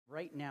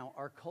right now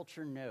our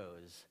culture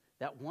knows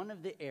that one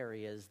of the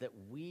areas that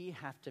we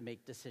have to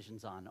make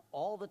decisions on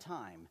all the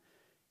time,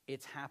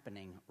 it's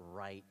happening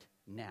right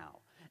now.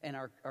 And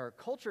our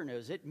culture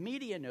knows it,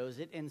 media knows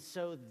it, and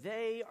so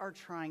they are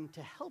trying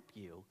to help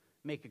you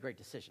make a great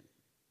decision.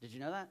 Did you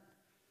know that?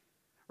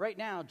 Right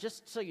now,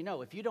 just so you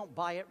know, if you don't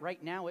buy it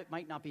right now, it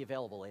might not be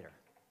available later.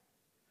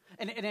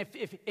 And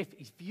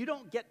if you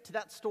don't get to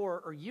that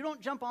store or you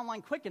don't jump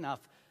online quick enough,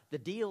 the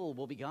deal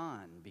will be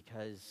gone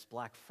because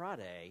Black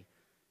Friday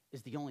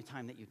is the only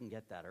time that you can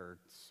get that, or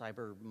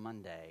Cyber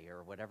Monday,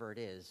 or whatever it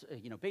is.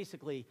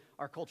 Basically,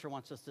 our culture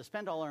wants us to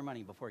spend all our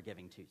money before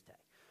Giving Tuesday,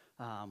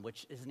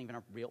 which isn't even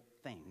a real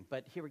thing.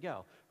 But here we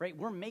go, right?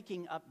 We're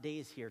making up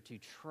days here to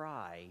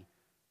try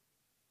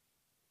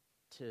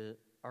to,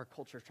 our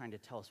culture is trying to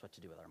tell us what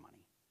to do with our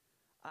money.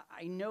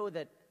 I know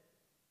that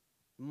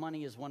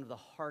money is one of the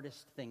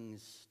hardest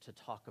things to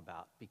talk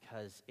about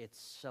because it's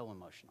so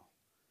emotional.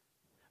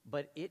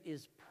 But it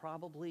is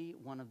probably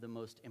one of the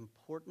most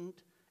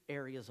important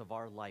areas of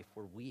our life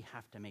where we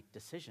have to make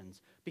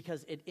decisions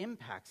because it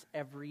impacts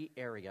every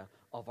area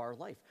of our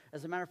life.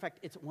 As a matter of fact,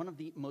 it's one of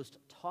the most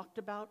talked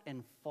about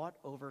and fought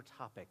over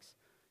topics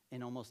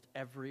in almost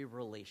every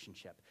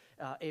relationship.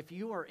 If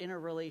you are in a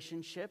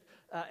relationship,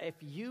 if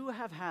you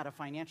have had a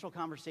financial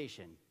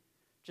conversation,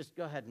 just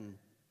go ahead and,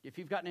 if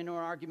you've gotten into an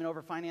argument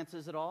over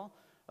finances at all,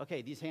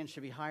 okay, these hands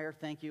should be higher.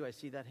 Thank you. I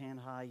see that hand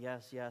high.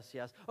 Yes, yes,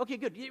 yes. Okay,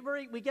 good.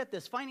 We get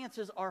this.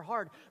 Finances are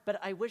hard, but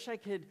I wish I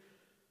could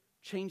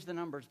change the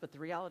numbers, but the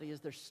reality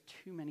is there's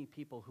too many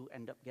people who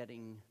end up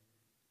getting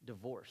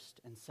divorced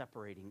and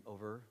separating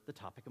over the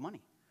topic of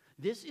money.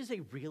 This is a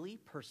really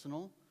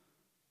personal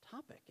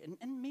topic,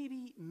 and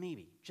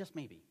maybe, just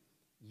maybe,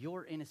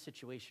 you're in a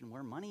situation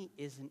where money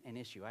isn't an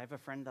issue. I have a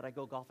friend that I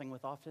go golfing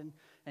with often,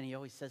 and he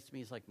always says to me,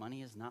 he's like,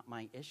 money is not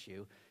my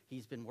issue.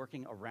 He's been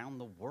working around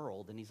the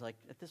world, and he's like,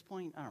 at this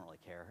point, I don't really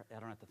care.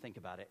 I don't have to think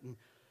about it. And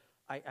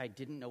I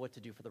didn't know what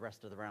to do for the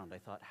rest of the round. I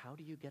thought, how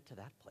do you get to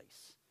that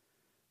place?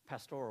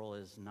 Pastoral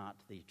is not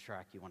the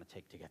track you want to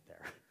take to get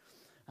there.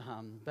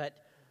 But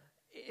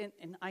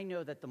I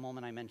know that the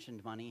moment I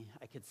mentioned money,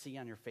 I could see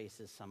on your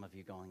faces some of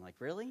you going like,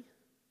 really?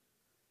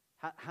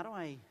 How do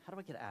I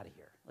get out of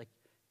here? Like,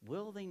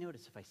 will they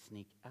notice if I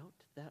sneak out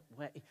that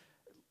way?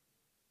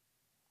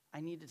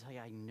 I need to tell you,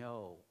 I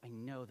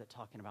know that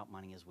talking about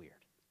money is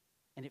weird.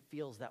 And it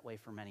feels that way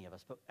for many of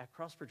us. But at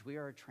Crossbridge, we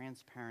are a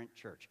transparent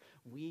church.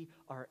 We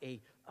are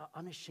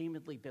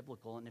unashamedly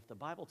biblical. And if the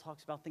Bible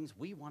talks about things,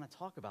 we want to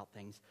talk about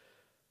things.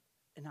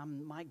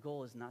 And my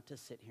goal is not to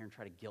sit here and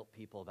try to guilt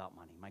people about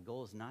money. My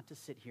goal is not to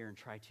sit here and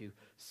try to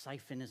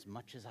siphon as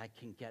much as I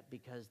can get,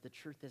 because the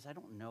truth is I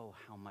don't know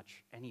how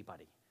much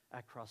anybody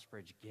at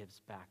Crossbridge gives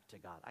back to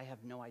God. I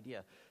have no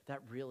idea. That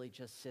really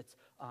just sits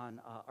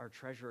on our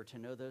treasurer to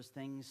know those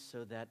things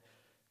so that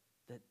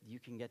you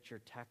can get your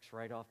tax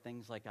write-off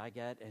things like I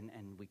get,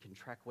 and we can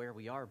track where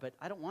we are, but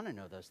I don't want to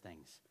know those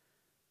things.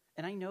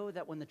 And I know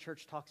that when the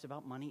church talks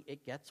about money,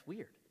 it gets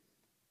weird.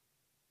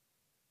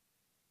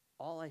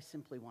 All I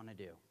simply want to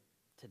do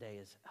today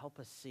is help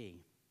us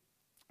see,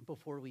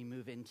 before we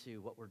move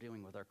into what we're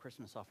doing with our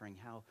Christmas offering,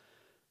 how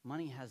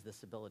money has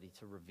this ability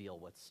to reveal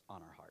what's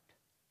on our heart.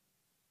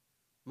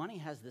 Money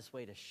has this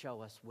way to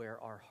show us where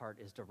our heart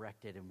is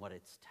directed and what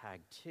it's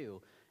tagged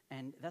to,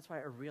 and that's why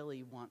I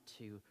really want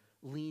to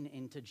lean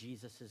into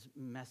Jesus'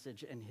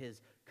 message and his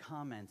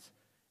comments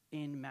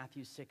in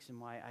Matthew 6, and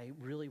why I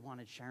really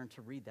wanted Sharon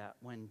to read that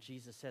when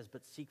Jesus says,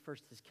 but seek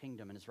first his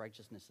kingdom and his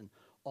righteousness, and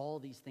all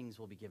these things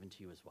will be given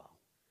to you as well.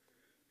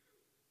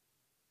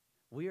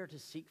 We are to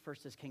seek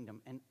first his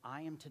kingdom, and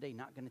I am today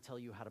not going to tell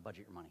you how to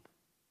budget your money.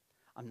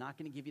 I'm not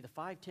going to give you the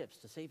 5 tips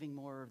to saving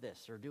more of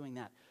this or doing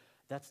that.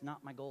 That's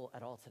not my goal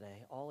at all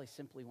today. All I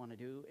simply want to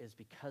do is,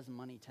 because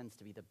money tends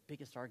to be the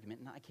biggest argument,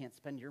 and I can't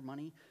spend your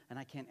money and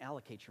I can't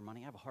allocate your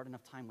money. I have a hard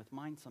enough time with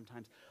mine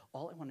sometimes.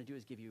 All I want to do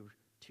is give you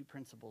 2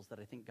 principles that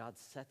I think God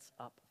sets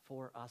up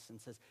for us and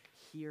says,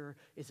 here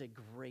is a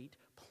great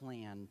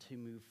plan to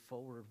move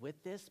forward with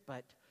this,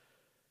 but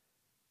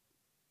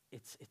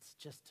it's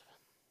just,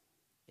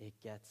 it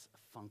gets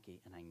funky,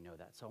 and I know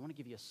that. So I want to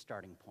give you a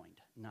starting point,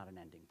 not an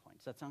ending point.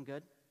 Does that sound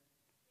good?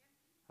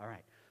 All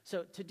right.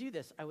 So to do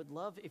this, I would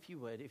love if you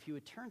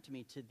would turn to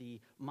me to the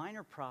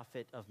minor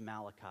prophet of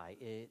Malachi.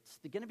 It's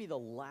going to be the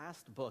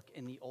last book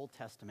in the Old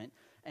Testament,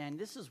 and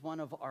this is one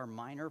of our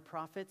minor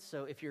prophets.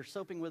 So if you're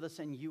soaping with us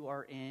and you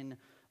are in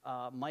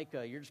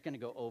Micah, you're just going to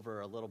go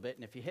over a little bit,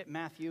 and if you hit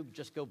Matthew,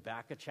 just go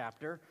back a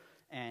chapter.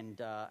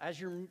 And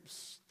as you're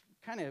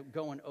kind of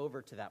going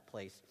over to that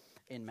place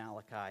in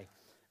Malachi,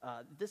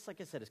 this, like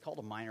I said, is called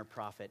a minor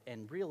prophet,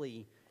 and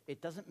really,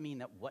 it doesn't mean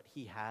that what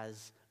he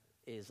has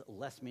is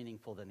less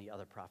meaningful than the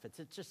other prophets.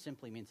 It just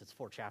simply means it's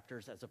 4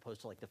 chapters as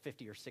opposed to like the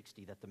 50 or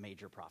 60 that the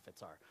major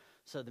prophets are.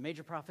 So the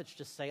major prophets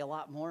just say a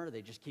lot more.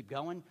 They just keep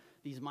going.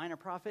 These minor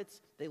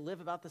prophets, they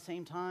live about the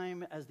same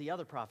time as the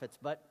other prophets,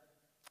 but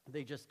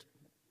they just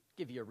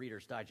give you a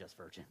Reader's Digest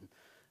version.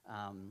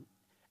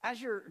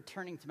 As you're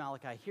turning to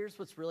Malachi, here's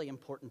what's really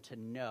important to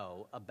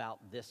know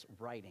about this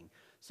writing.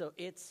 So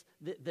it's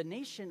the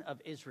nation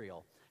of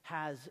Israel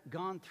has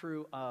gone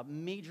through a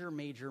major,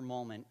 major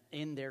moment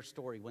in their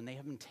story when they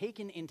have been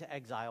taken into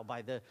exile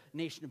by the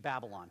nation of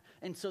Babylon.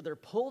 And so they're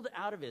pulled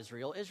out of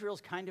Israel.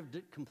 Israel's kind of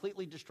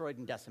completely destroyed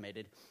and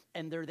decimated,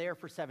 and they're there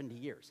for 70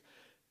 years.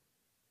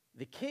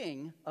 The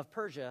king of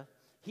Persia,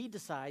 he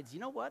decides, you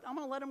know what, I'm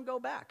going to let them go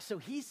back. So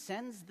he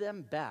sends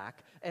them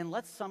back and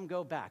lets some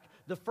go back.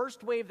 The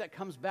first wave that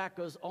comes back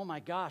goes, oh my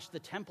gosh, the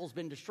temple's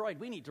been destroyed.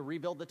 We need to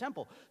rebuild the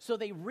temple. So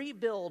they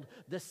rebuild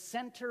the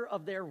center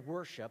of their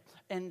worship,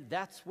 and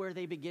that's where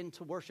they begin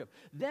to worship.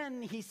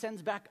 Then he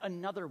sends back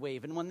another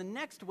wave, and when the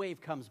next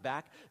wave comes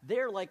back,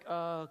 they're like,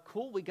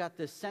 cool, we got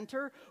this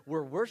center,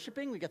 we're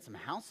worshiping, we got some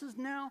houses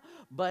now,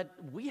 but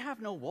we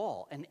have no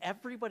wall, and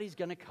everybody's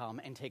going to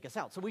come and take us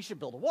out. So we should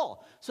build a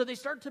wall. So they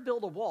start to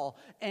build a wall,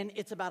 and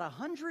it's about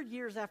 100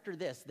 years after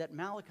this that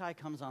Malachi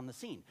comes on the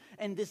scene.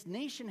 And this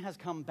nation has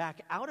come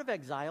back out of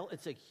exile.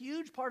 It's a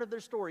huge part of their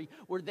story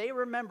where they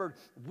remembered,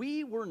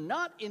 we were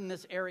not in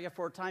this area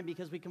for a time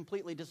because we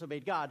completely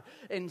disobeyed God.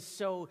 And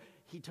so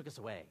he took us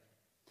away.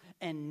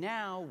 And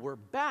now we're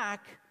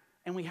back,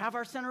 and we have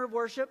our center of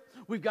worship.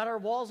 We've got our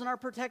walls and our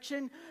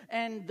protection.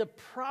 And the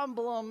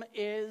problem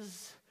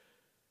is,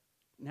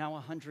 now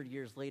 100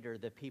 years later,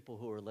 the people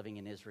who are living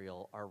in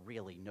Israel are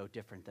really no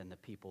different than the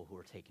people who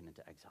were taken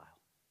into exile.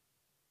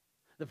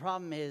 The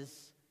problem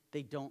is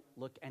they don't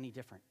look any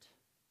different.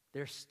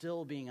 They're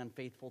still being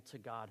unfaithful to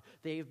God.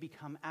 They have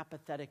become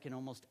apathetic in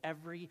almost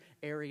every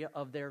area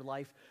of their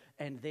life,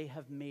 and they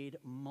have made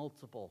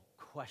multiple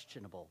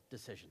questionable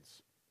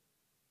decisions.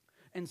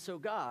 And so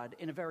God,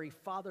 in a very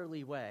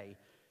fatherly way,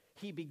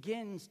 he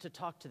begins to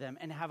talk to them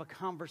and have a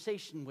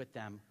conversation with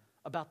them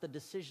about the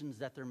decisions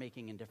that they're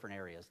making in different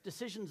areas,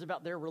 decisions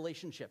about their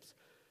relationships,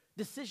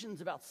 decisions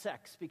about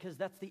sex, because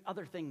that's the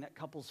other thing that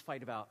couples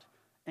fight about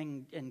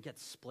and get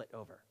split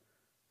over.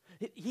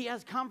 He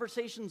has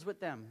conversations with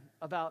them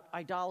about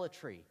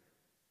idolatry,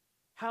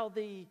 how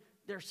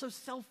they're so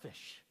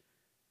selfish,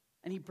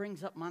 and he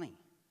brings up money.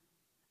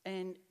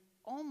 And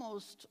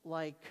almost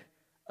like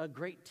a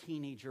great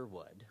teenager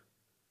would,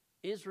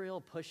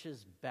 Israel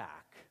pushes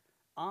back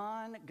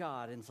on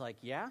God and is like,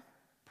 yeah,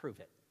 prove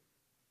it.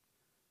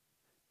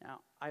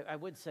 Now, I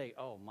would say,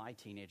 oh, my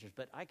teenagers,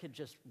 but I could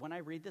just, when I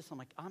read this, I'm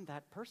like, I'm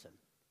that person.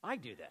 I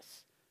do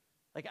this.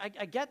 Like,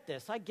 I get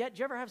this. Do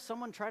you ever have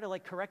someone try to,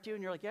 like, correct you,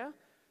 and you're like, yeah?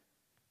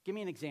 Give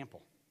me an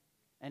example.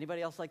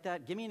 Anybody else like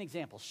that? Give me an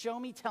example. Show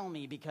me, tell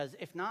me, because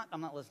if not,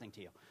 I'm not listening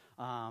to you.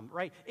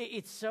 Right?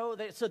 So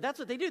that's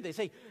what they do. They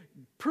say,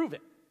 prove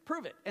it.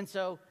 And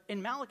so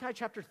in Malachi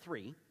chapter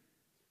 3,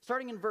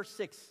 starting in verse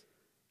 6,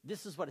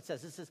 this is what it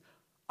says. It says,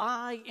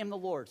 I am the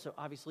Lord. So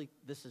obviously,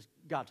 this is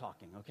God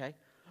talking, okay?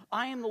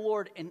 I am the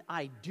Lord, and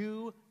I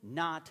do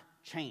not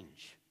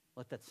change.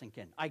 Let that sink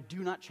in. I do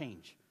not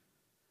change.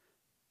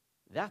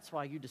 That's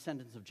why you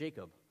descendants of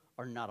Jacob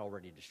are not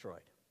already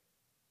destroyed.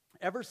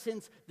 Ever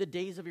since the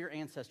days of your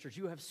ancestors,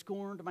 you have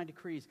scorned my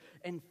decrees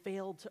and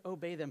failed to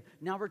obey them.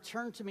 Now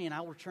return to me, and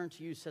I'll return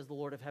to you, says the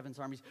Lord of heaven's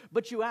armies.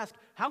 But you ask,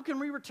 how can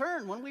we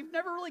return when we've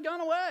never really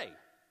gone away?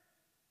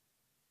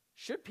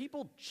 Should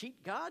people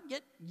cheat God?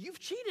 Yet you've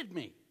cheated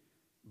me.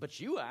 But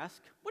you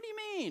ask, what do you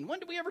mean? When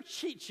did we ever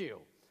cheat you?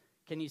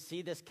 Can you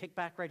see this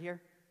kickback right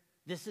here?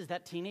 This is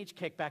that teenage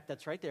kickback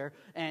that's right there.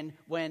 And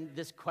when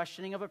this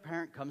questioning of a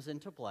parent comes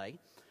into play.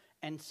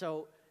 And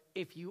so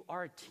if you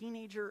are a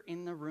teenager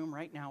in the room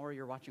right now or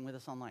you're watching with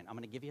us online, I'm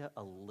going to give you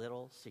a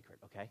little secret,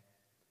 okay?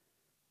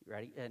 You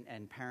ready?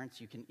 And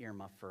parents, you can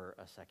earmuff for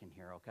a second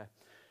here, okay?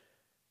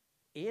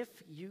 If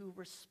you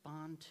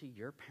respond to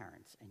your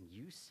parents and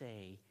you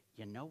say,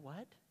 you know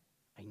what?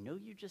 I know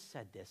you just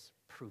said this,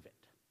 prove it.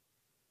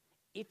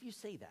 If you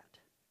say that,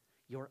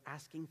 you're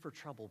asking for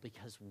trouble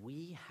because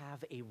we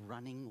have a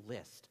running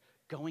list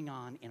going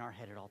on in our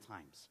head at all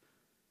times.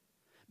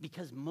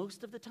 Because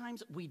most of the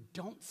times we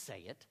don't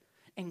say it,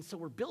 and so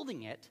we're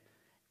building it,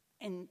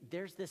 and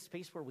there's this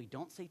space where we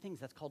don't say things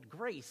that's called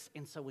grace.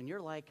 And so when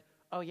you're like,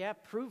 oh yeah,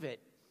 prove it,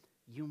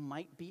 you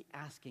might be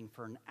asking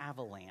for an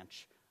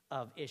avalanche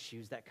of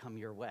issues that come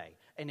your way.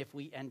 And if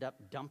we end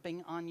up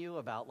dumping on you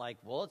about like,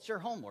 well, it's your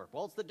homework,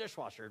 well, it's the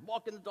dishwasher,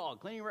 walking the dog,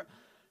 cleaning your room,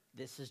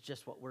 this is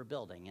just what we're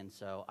building. And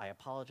so I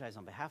apologize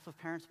on behalf of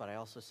parents, but I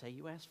also say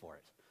you asked for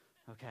it,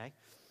 okay?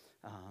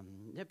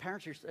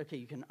 Parents,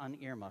 you can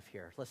un-earmuff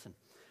here. Listen,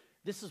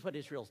 this is what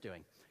Israel's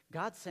doing.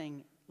 God's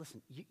saying,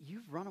 listen,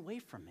 you've run away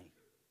from me.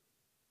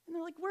 And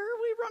they're like, where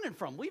are we running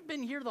from? We've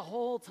been here the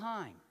whole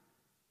time.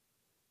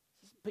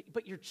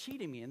 But you're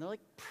cheating me. And they're like,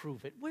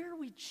 prove it. Where are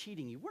we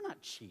cheating you? We're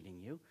not cheating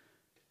you.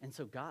 And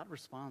so God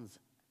responds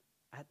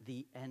at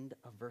the end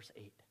of verse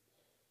 8.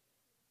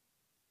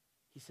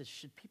 He says,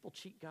 should people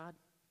cheat God?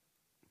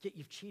 Yet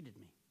you've cheated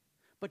me.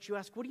 But you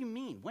ask, what do you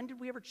mean? When did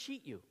we ever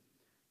cheat you?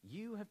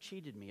 You have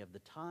cheated me of the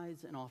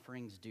tithes and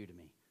offerings due to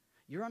me.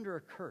 You're under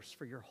a curse,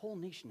 for your whole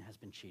nation has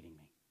been cheating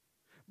me.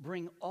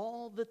 Bring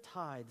all the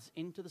tithes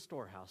into the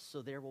storehouse,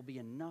 so there will be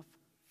enough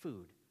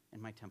food in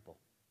my temple.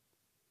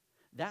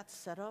 That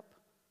setup,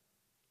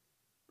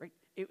 right?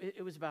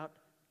 It was about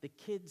the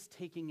kids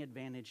taking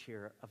advantage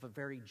here of a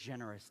very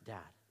generous dad.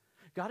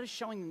 God is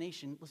showing the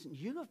nation, listen,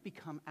 you have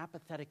become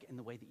apathetic in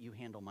the way that you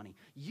handle money.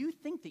 You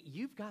think that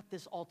you've got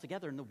this all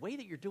together and the way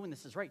that you're doing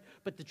this is right.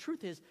 But the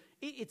truth is,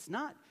 it's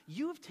not.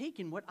 You have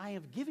taken what I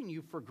have given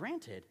you for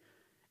granted,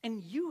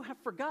 and you have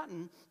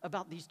forgotten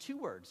about these two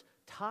words,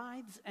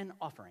 tithes and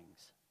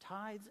offerings.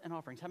 Tithes and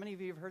offerings. How many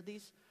of you have heard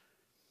these?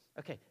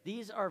 Okay,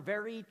 these are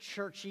very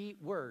churchy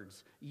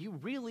words. You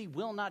really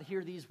will not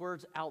hear these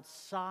words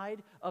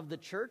outside of the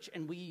church,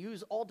 and we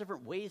use all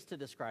different ways to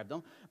describe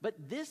them. But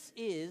this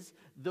is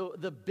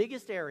the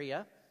biggest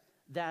area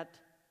that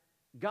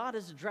God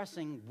is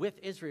addressing with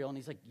Israel, and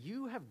he's like,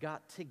 you have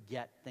got to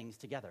get things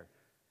together.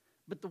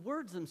 But the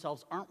words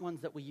themselves aren't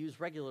ones that we use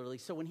regularly.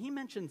 So when he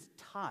mentions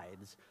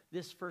tithes,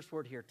 this first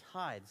word here,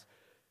 tithes,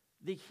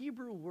 the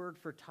Hebrew word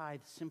for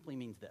tithe simply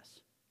means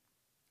this,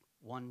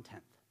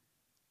 1/10.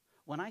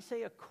 When I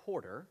say a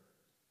quarter,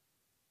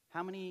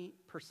 how many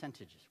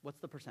percentages? What's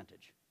the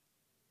percentage?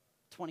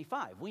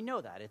 25. We know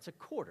that. It's a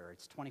quarter.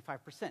 It's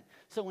 25%.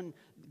 So when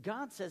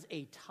God says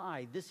a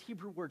tithe, this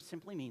Hebrew word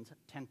simply means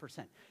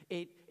 10%.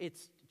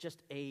 It's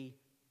just a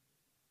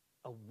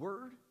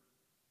word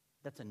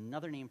that's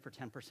another name for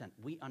 10%.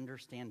 We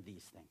understand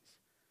these things.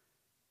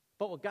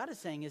 But what God is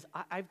saying is,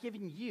 I've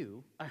given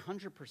you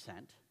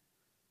 100%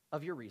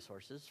 of your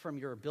resources from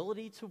your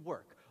ability to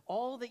work.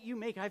 All that you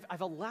make,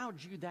 I've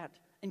allowed you that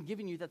and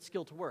given you that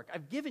skill to work.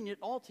 I've given it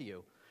all to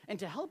you. And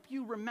to help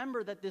you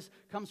remember that this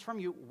comes from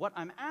you, what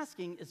I'm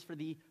asking is for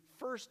the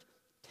first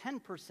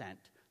 10%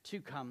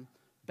 to come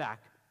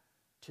back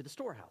to the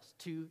storehouse,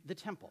 to the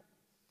temple.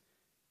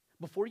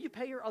 Before you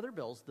pay your other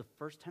bills, the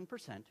first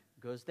 10%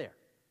 goes there.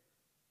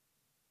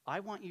 I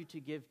want you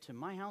to give to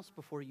my house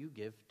before you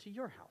give to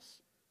your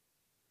house.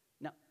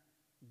 Now,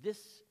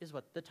 this is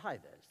what the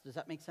tithe is. Does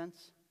that make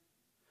sense?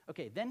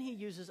 Okay, then he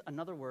uses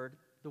another word.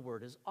 The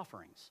word is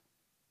offerings.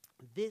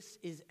 This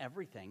is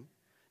everything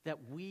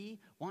that we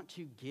want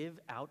to give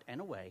out and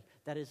away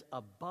that is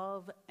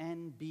above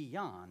and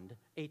beyond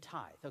a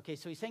tithe. Okay,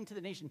 so he's saying to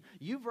the nation,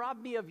 you've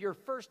robbed me of your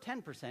first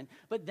 10%,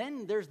 but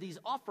then there's these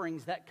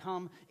offerings that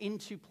come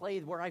into play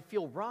where I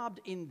feel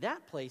robbed in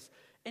that place.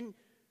 And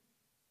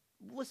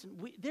listen,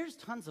 there's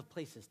tons of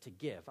places to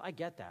give. I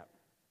get that.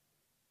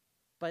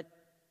 But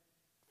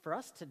for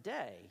us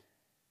today,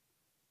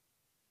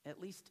 at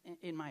least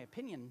in my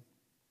opinion,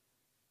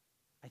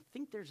 I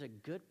think there's a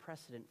good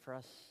precedent for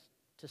us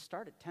to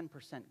start at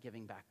 10%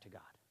 giving back to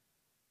God.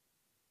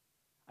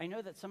 I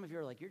know that some of you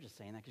are like, you're just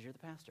saying that because you're the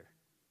pastor.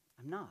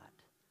 I'm not.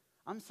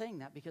 I'm saying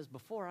that because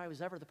before I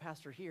was ever the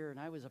pastor here, and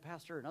I was a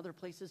pastor in other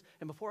places,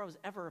 and before I was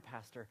ever a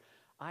pastor,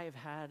 I have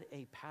had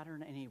a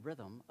pattern and a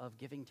rhythm of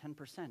giving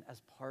 10%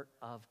 as part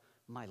of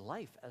my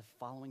life of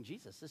following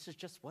Jesus. This is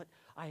just what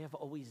I have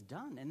always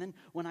done. And then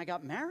when I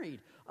got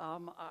married,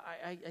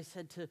 I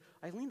said to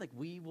Eileen, like,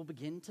 we will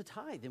begin to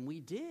tithe. And we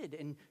did.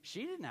 And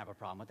she didn't have a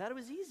problem with that. It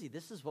was easy.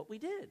 This is what we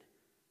did.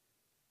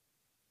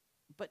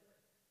 But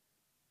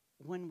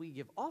when we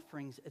give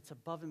offerings, it's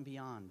above and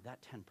beyond that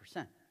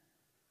 10%.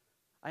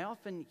 I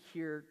often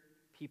hear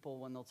people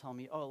when they'll tell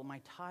me, oh,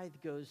 my tithe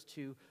goes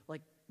to,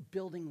 like,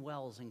 building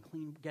wells and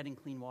getting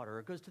clean water. Or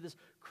it goes to this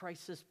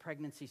crisis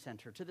pregnancy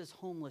center, to this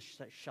homeless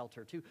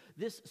shelter, to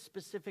this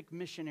specific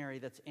missionary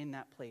that's in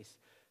that place.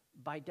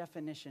 By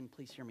definition,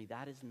 please hear me,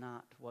 that is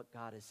not what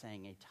God is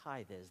saying a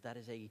tithe is. That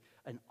is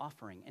an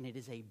offering, and it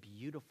is a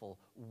beautiful,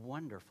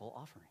 wonderful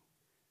offering.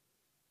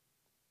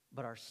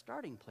 But our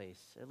starting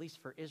place, at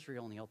least for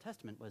Israel in the Old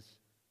Testament, was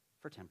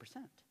for 10%.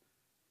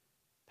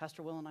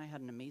 Pastor Will and I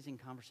had an amazing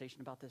conversation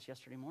about this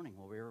yesterday morning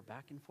while we were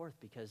back and forth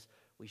because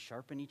we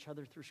sharpen each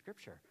other through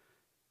Scripture.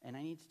 And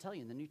I need to tell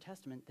you, in the New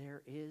Testament,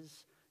 there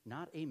is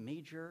not a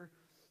major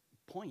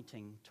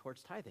pointing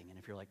towards tithing. And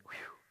if you're like,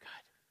 whew, God,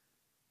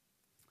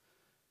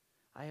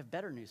 I have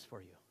better news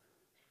for you.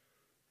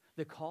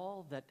 The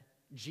call that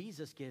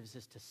Jesus gives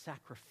is to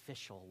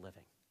sacrificial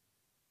living.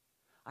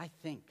 I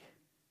think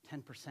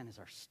 10% is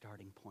our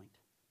starting point.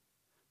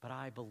 But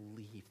I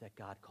believe that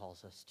God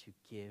calls us to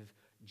give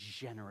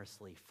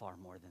generously far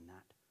more than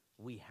that.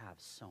 We have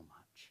so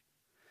much.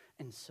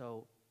 And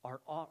so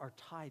our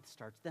tithe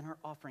starts, then our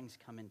offerings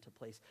come into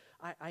place.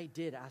 I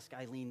did ask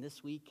Eileen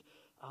this week,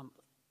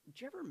 did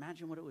you ever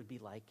imagine what it would be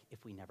like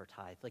if we never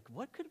tithe? Like,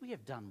 what could we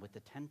have done with the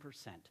 10%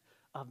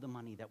 of the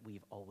money that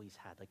we've always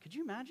had? Like, could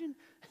you imagine?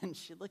 And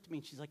she looked at me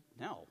and she's like,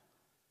 no.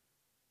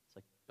 It's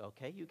like,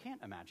 okay, you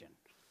can't imagine.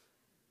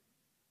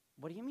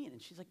 What do you mean?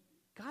 And she's like,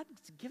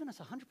 God's given us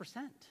 100%.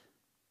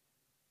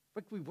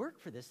 Like, we work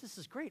for this. This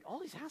is great. All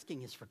he's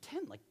asking is for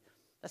 10. Like,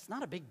 that's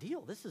not a big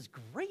deal. This is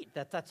great.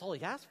 That's all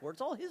he asked for. It's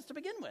all his to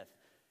begin with.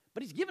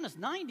 But he's given us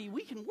 90.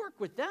 We can work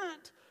with that.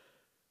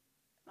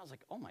 And I was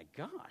like, oh my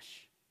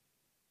gosh.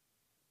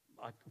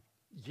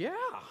 Yeah.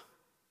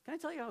 Can I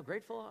tell you how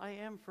grateful I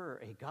am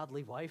for a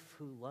godly wife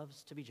who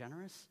loves to be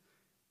generous?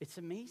 It's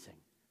amazing.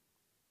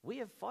 We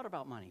have fought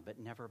about money, but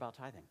never about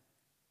tithing.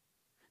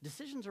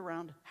 Decisions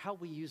around how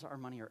we use our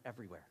money are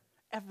everywhere.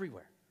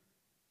 Everywhere.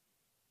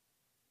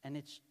 And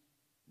it's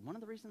one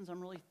of the reasons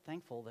I'm really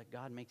thankful that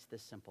God makes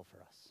this simple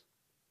for us.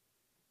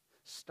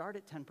 Start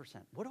at 10%.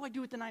 What do I do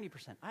with the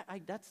 90%?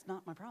 That's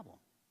not my problem.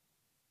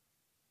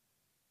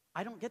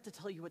 I don't get to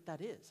tell you what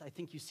that is. I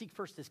think you seek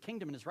first his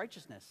kingdom and his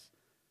righteousness,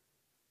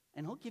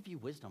 and he'll give you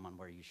wisdom on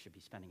where you should be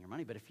spending your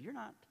money. But if you're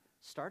not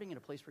starting at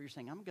a place where you're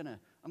saying, I'm gonna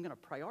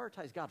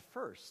prioritize God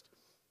first,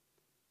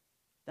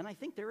 then I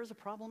think there is a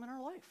problem in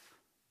our life.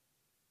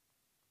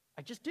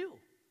 I just do.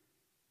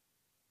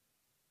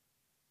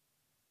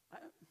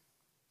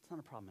 It's not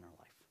a problem in our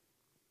life.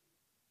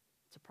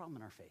 It's a problem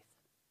in our faith.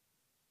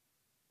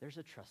 There's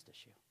a trust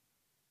issue.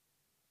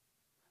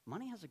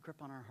 Money has a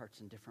grip on our hearts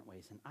in different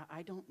ways, and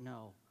I don't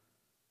know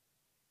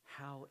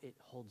how it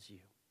holds you.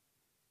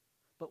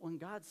 But when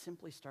God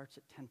simply starts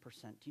at 10%,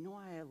 do you know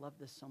why I love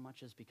this so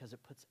much? Is because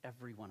it puts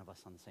every one of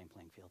us on the same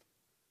playing field.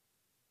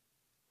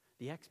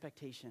 The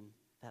expectation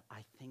that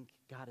I think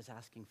God is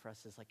asking for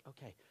us is like,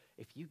 okay,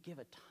 if you give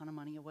a ton of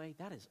money away,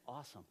 that is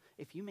awesome.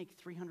 If you make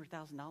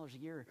 $300,000 a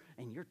year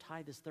and your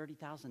tithe is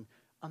 $30,000,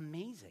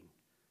 amazing.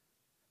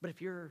 But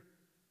if you're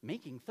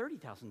making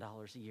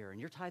 $30,000 a year and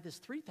your tithe is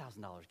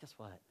 $3,000, guess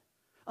what?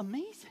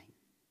 Amazing.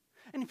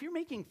 And if you're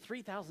making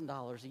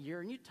 $3,000 a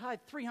year and you tithe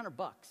 $300,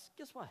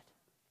 guess what?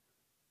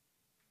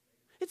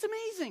 It's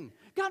amazing.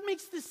 God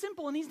makes this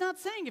simple, and he's not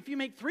saying if you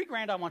make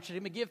 $3,000, I want you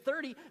to give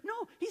 30. No,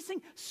 he's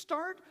saying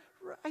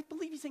I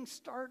believe he's saying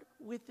start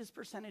with this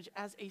percentage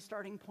as a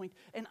starting point.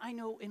 And I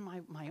know in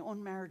my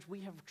own marriage,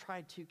 we have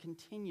tried to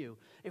continue.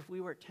 If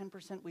we were at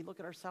 10%, we look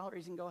at our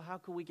salaries and go, how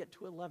could we get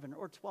to 11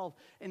 or 12?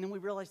 And then we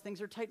realize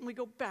things are tight and we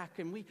go back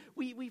and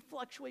we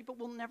fluctuate, but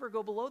we'll never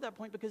go below that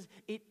point because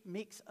it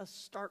makes us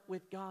start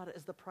with God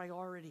as the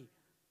priority.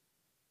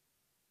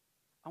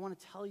 I want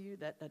to tell you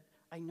that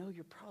I know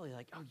you're probably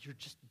like, oh, you're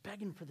just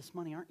begging for this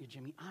money, aren't you,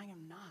 Jimmy? I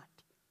am not.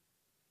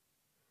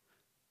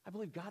 I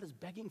believe God is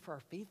begging for our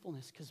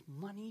faithfulness because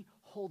money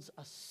holds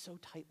us so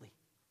tightly.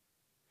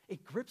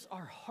 It grips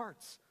our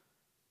hearts.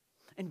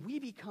 And we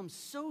become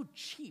so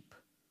cheap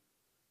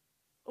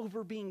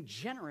over being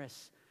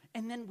generous,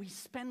 and then we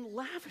spend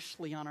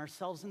lavishly on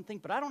ourselves and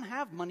think, but I don't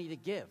have money to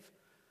give.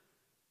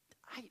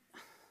 I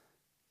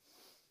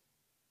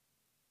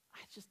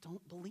just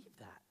don't believe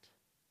that.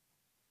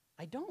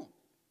 I don't.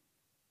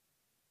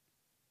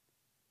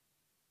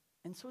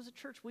 And so as a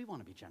church, we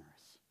want to be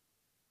generous.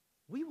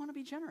 We want to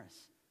be generous.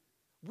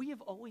 We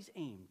have always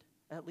aimed,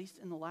 at least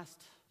in the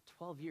last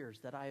 12 years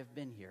that I have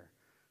been here,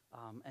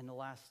 and the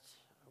last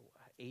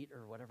 8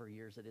 or whatever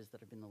years it is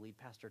that I've been the lead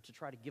pastor, to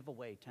try to give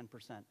away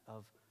 10%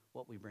 of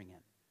what we bring in.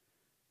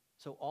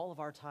 So all of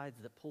our tithes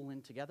that pull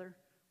in together,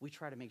 we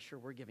try to make sure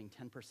we're giving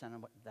 10%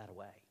 of that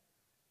away.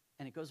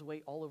 And it goes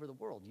away all over the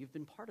world. You've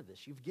been part of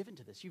this. You've given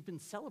to this. You've been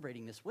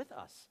celebrating this with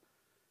us.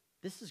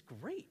 This is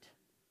great.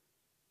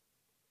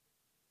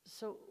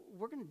 So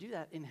we're going to do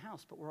that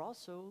in-house, but we're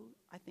also,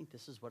 I think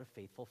this is what a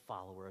faithful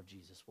follower of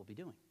Jesus will be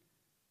doing,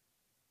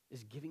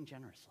 is giving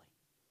generously.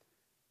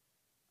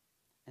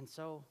 And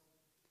so,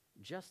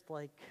 just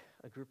like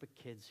a group of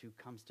kids who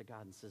comes to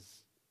God and says,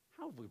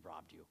 how have we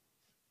robbed you?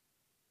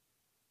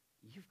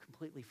 You've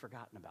completely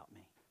forgotten about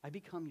me. I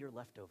become your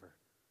leftover.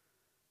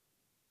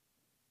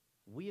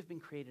 We have been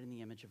created in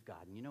the image of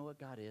God, and you know what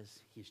God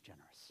is? He's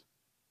generous.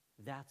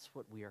 That's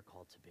what we are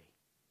called to be.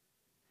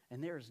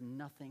 And there is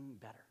nothing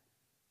better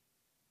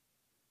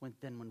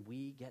than when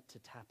we get to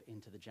tap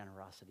into the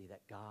generosity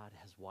that God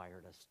has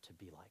wired us to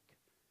be like.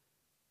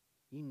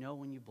 You know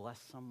when you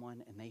bless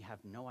someone and they have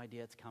no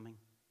idea it's coming,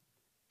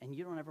 and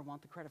you don't ever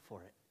want the credit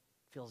for it.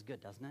 Feels good,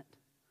 doesn't it?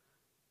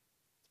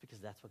 It's because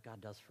that's what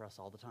God does for us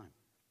all the time.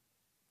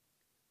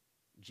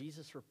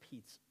 Jesus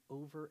repeats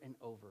over and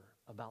over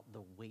about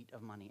the weight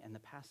of money. And the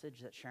passage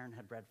that Sharon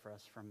had read for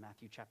us from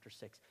Matthew chapter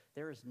 6,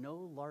 there is no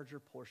larger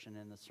portion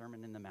in the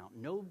Sermon in the Mount,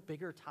 no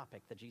bigger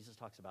topic that Jesus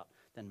talks about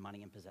than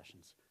money and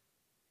possessions.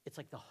 It's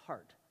like the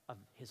heart of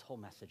his whole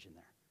message in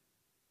there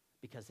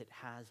because it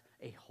has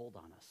a hold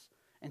on us.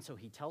 And so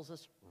he tells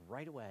us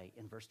right away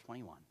in verse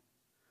 21,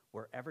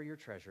 wherever your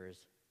treasure is,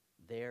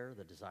 there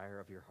the desire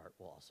of your heart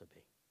will also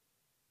be.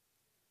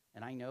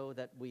 And I know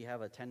that we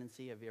have a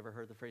tendency, have you ever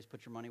heard the phrase,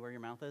 put your money where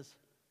your mouth is?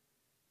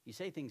 You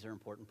say things are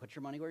important, put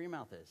your money where your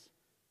mouth is.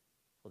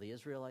 Well, the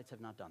Israelites have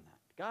not done that.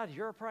 God,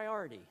 you're a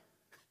priority.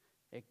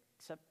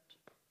 Except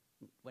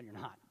when you're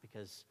not,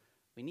 because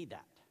we need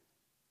that.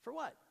 For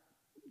what?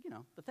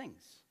 The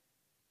things.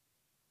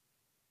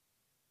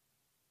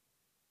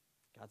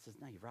 God says,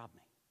 no, you've robbed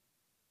me.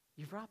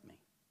 You've robbed me.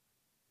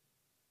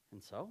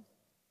 And so,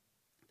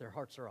 their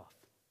hearts are off.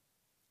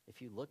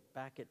 If you look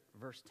back at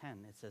verse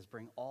 10, it says,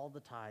 bring all the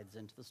tithes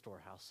into the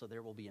storehouse, so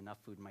there will be enough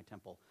food in my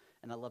temple.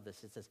 And I love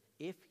this. It says,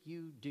 if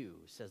you do,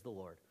 says the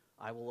Lord,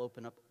 I will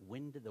open up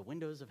the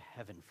windows of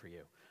heaven for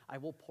you. I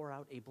will pour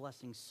out a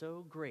blessing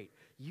so great,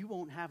 you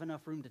won't have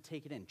enough room to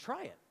take it in.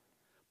 Try it.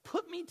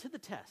 Put me to the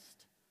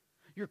test.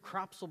 Your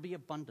crops will be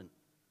abundant,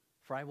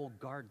 for I will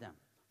guard them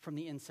from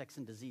the insects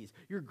and disease.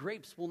 Your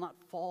grapes will not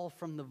fall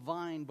from the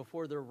vine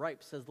before they're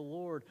ripe, says the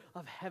Lord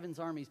of heaven's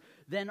armies.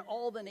 Then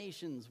all the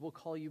nations will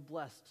call you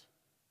blessed,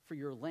 for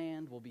your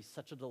land will be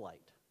such a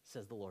delight,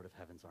 says the Lord of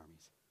heaven's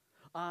armies.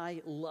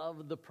 I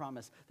love the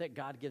promise that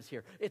God gives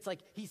here. It's like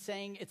he's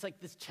saying, it's like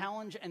this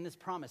challenge and this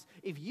promise.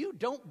 If you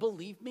don't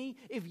believe me,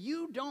 if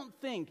you don't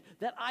think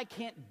that I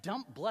can't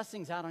dump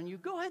blessings out on you,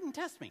 go ahead and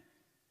test me.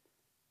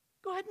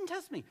 Go ahead and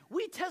test me.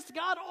 We test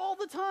God all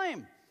the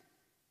time,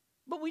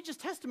 but we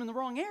just test him in the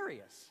wrong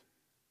areas.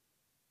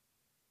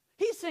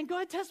 He's saying, go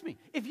ahead, test me.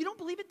 If you don't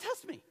believe it,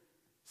 test me.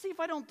 See if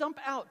I don't dump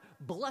out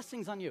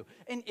blessings on you.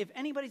 And if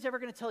anybody's ever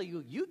going to tell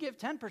you, you give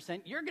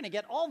 10%, you're going to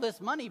get all this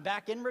money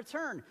back in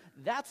return.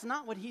 That's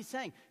not what he's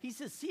saying. He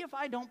says, see if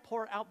I don't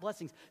pour out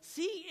blessings.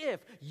 See if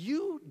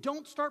you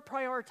don't start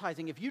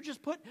prioritizing. If you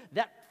just put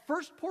that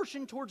first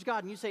portion towards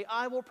God and you say,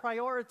 I will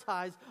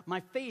prioritize my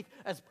faith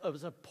as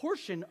a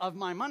portion of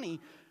my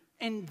money.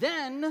 And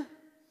then,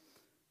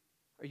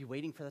 are you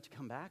waiting for that to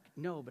come back?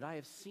 No, but I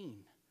have seen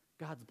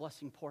God's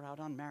blessing poured out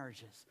on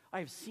marriages. I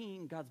have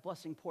seen God's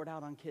blessing poured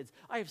out on kids.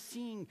 I have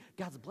seen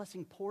God's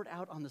blessing poured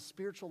out on the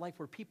spiritual life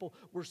where people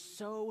were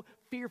so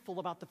fearful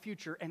about the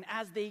future. And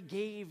as they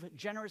gave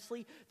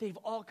generously, they've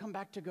all come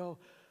back to go,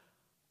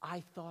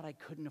 I thought I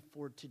couldn't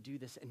afford to do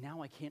this, and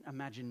now I can't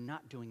imagine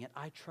not doing it.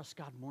 I trust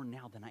God more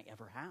now than I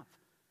ever have.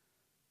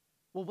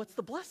 Well, what's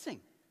the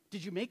blessing?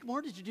 Did you make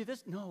more? Did you do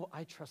this? No,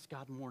 I trust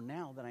God more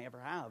now than I ever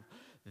have.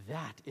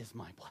 That is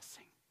my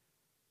blessing.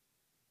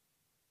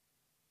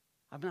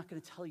 I'm not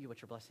going to tell you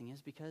what your blessing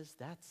is because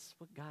that's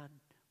what God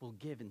will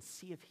give, and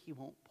see if he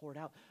won't pour it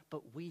out.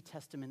 But we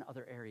test him in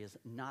other areas,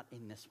 not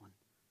in this one.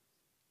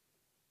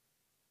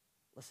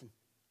 Listen,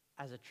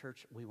 as a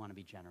church, we want to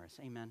be generous.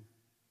 Amen.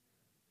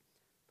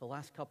 The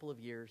last couple of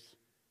years,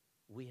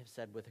 we have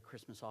said with a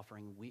Christmas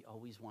offering, we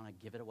always want to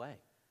give it away.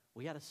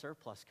 We had a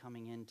surplus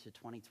coming into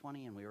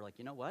 2020, and we were like,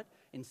 you know what?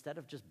 Instead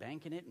of just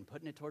banking it and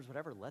putting it towards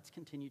whatever, let's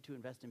continue to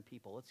invest in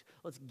people.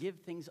 Let's give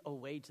things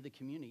away to the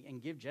community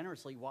and give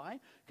generously. Why?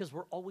 Because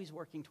we're always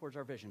working towards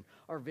our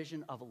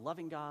vision of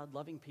loving God,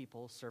 loving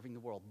people, serving the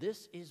world.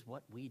 This is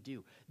what we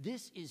do.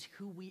 This is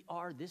who we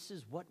are. This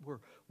is what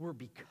we're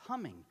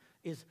becoming,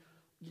 is,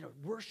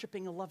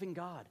 worshiping a loving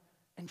God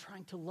and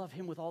trying to love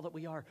him with all that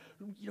we are,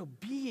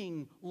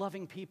 being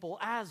loving people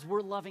as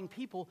we're loving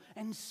people,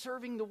 and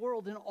serving the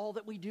world in all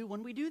that we do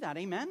when we do that.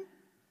 Amen?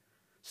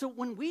 So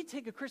when we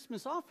take a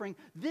Christmas offering,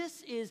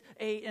 this is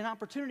an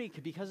opportunity,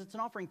 because it's an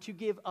offering, to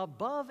give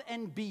above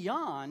and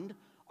beyond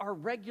our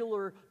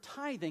regular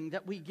tithing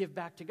that we give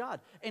back to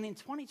God. And in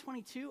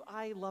 2022,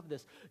 I love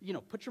this.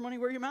 Put your money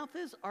where your mouth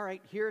is. All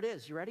right, here it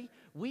is. You ready?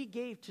 We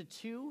gave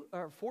to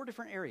 4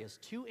 different areas,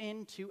 2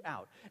 in, 2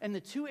 out. And the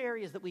 2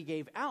 areas that we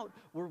gave out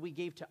were, we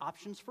gave to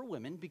Options for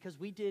Women, because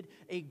we did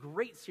a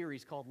great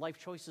series called Life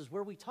Choices,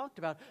 where we talked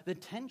about the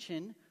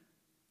tension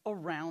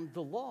around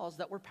the laws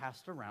that were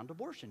passed around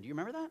abortion. Do you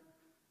remember that?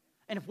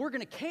 And if we're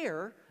going to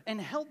care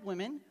and help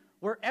women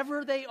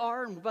wherever they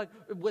are and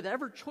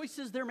whatever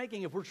choices they're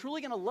making, if we're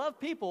truly going to love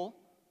people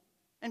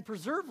and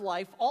preserve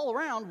life all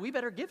around, we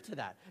better give to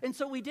that. And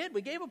so we did.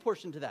 We gave a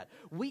portion to that.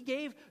 We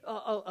gave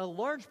a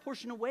large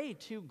portion away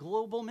to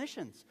global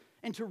missions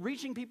and to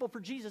reaching people for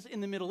Jesus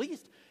in the Middle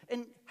East.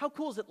 And how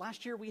cool is it?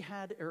 Last year we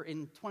had, or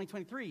in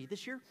 2023,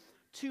 this year,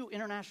 2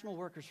 international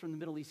workers from the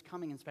Middle East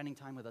coming and spending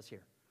time with us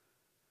here,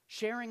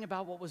 sharing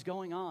about what was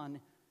going on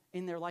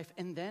in their life.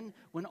 And then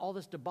when all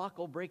this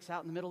debacle breaks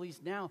out in the Middle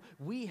East now,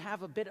 we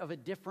have a bit of a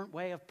different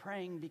way of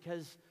praying,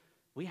 because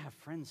we have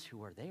friends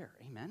who are there.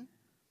 Amen?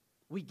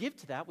 We give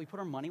to that. We put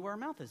our money where our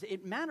mouth is.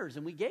 It matters,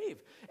 and we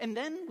gave. And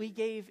then we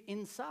gave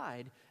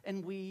inside,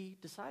 and we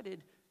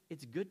decided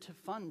it's good to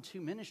fund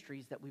 2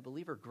 ministries that we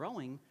believe are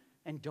growing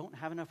and don't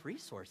have enough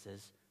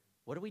resources.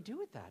 What do we do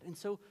with that? And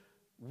so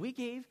we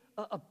gave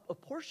a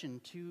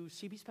portion to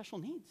CB Special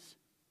Needs.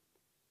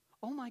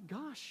 Oh my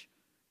gosh.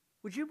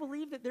 Would you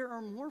believe that there are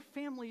more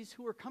families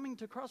who are coming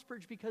to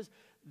Crossbridge because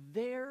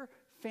their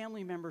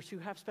family members who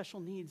have special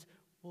needs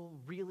will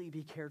really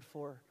be cared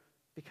for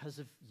because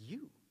of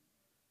you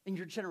and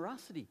your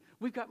generosity?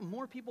 We've got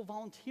more people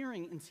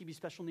volunteering in CB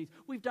Special Needs.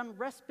 We've done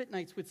respite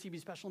nights with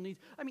CB Special Needs.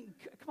 I mean,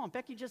 come on,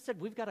 Becky just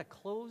said we've got to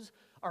close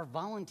our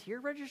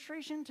volunteer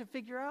registration to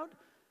figure out.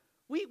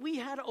 We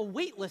had a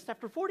wait list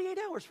after 48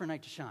 hours for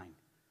Night to Shine.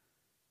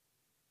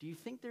 Do you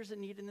think there's a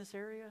need in this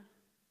area?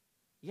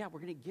 Yeah,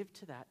 we're going to give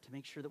to that to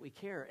make sure that we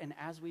care. And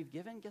as we've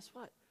given, guess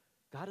what?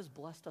 God has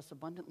blessed us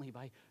abundantly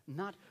by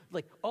not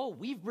like, oh,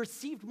 we've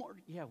received more.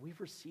 Yeah,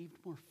 we've received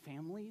more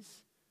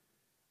families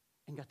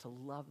and got to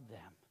love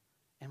them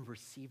and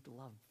received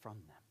love from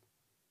them.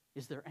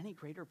 Is there any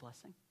greater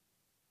blessing?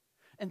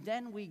 And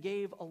then we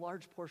gave a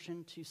large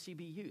portion to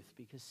CB Youth,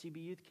 because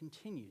CB Youth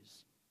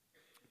continues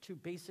to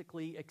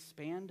basically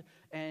expand.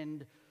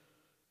 And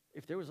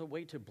if there was a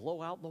way to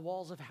blow out the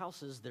walls of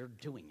houses, they're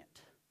doing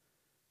it.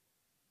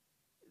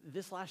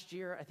 This last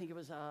year, I think it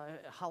was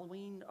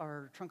Halloween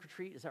or trunk or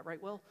treat. Is that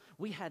right, Will?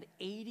 We had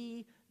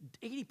 80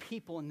 80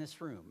 people in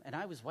this room, and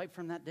I was wiped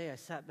from that day. I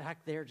sat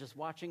back there just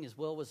watching as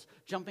Will was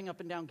jumping up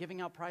and down, giving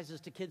out prizes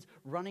to kids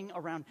running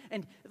around,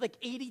 and like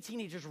 80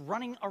 teenagers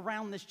running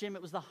around this gym.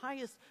 It was the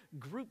highest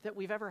group that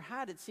we've ever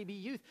had at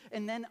CB Youth.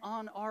 And then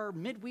on our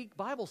midweek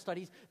Bible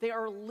studies, they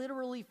are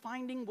literally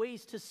finding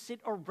ways to sit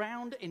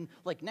around and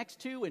like next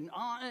to and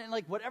on, and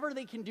like whatever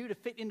they can do to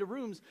fit into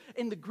rooms.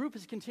 And the group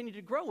has continued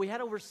to grow. We had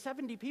over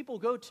 70 people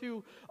go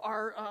to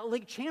our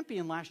Lake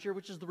Champion last year,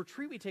 which is the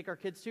retreat we take our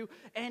kids to,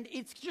 and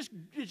it's just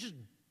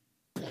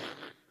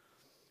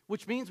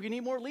which means we need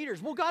more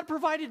leaders. Well, God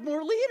provided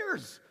more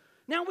leaders.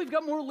 Now we've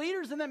got more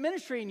leaders in that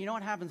ministry, and you know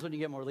what happens when you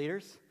get more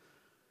leaders?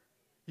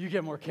 You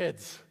get more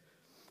kids.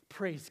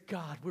 Praise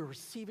God, we're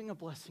receiving a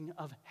blessing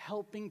of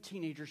helping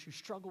teenagers who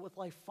struggle with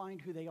life find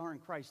who they are in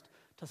Christ.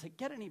 Does it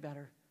get any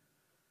better?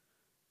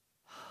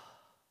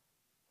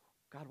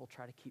 God will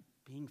try to keep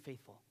being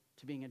faithful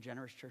to being a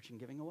generous church and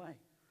giving away.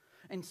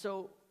 And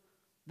so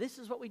this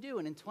is what we do.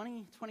 And in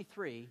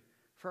 2023,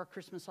 for our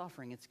Christmas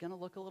offering, it's going to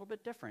look a little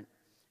bit different.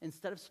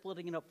 Instead of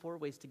splitting it up 4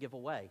 ways to give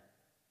away,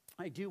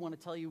 I do want to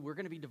tell you we're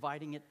going to be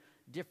dividing it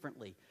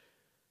differently.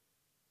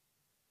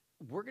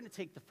 We're going to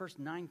take the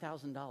first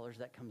 $9,000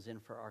 that comes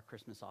in for our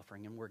Christmas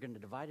offering, and we're going to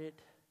divide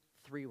it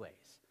 3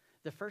 ways.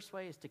 The first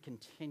way is to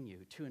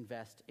continue to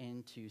invest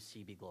into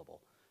CB Global.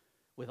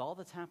 With all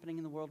that's happening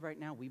in the world right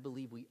now, we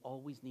believe we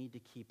always need to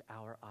keep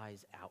our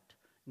eyes out.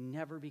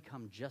 Never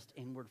become just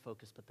inward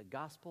focused, but the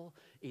gospel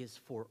is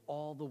for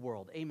all the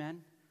world.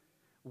 Amen?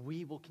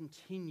 We will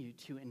continue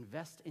to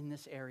invest in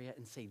this area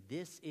and say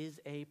this is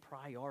a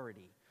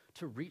priority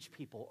to reach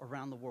people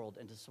around the world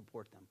and to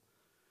support them.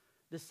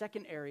 The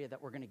second area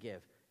that we're going to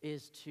give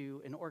is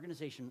to an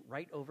organization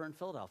right over in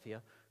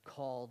Philadelphia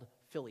called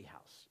Philly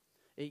House.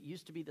 It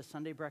used to be the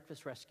Sunday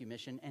Breakfast Rescue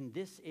Mission, and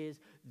this is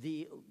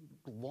the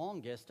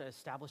longest,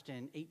 established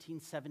in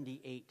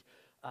 1878.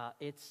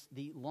 It's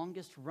the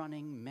longest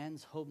running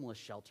men's homeless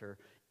shelter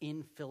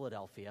in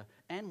Philadelphia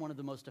and one of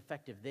the most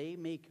effective. They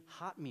make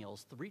hot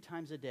meals 3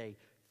 times a day,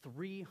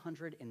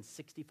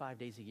 365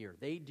 days a year.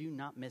 They do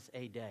not miss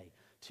a day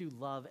to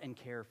love and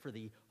care for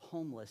the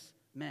homeless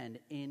men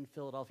in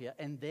Philadelphia.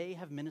 And they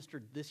have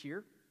ministered this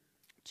year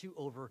to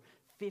over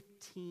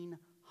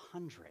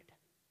 1,500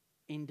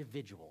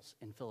 individuals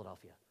in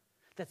Philadelphia.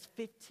 That's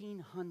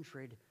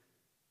 1,500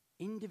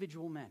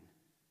 individual men.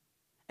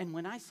 And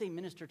when I say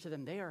minister to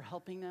them, they are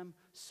helping them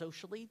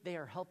socially, they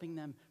are helping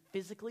them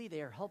physically,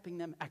 they are helping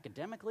them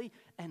academically,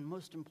 and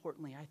most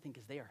importantly, I think,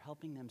 is they are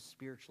helping them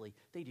spiritually.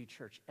 They do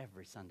church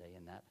every Sunday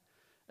in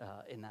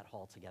that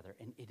hall together,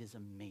 and it is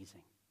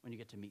amazing when you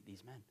get to meet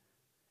these men.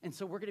 And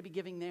so we're going to be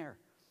giving there.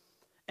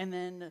 And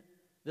then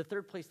the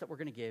third place that we're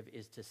going to give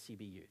is to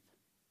CB Youth.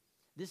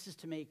 This is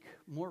to make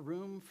more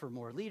room for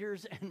more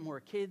leaders and more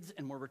kids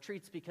and more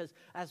retreats, because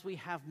as we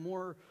have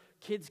more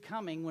kids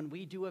coming, when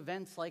we do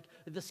events like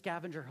the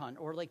scavenger hunt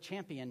or Lake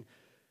Champion,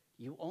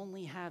 you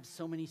only have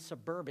so many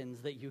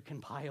Suburbans that you can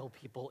pile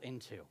people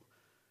into,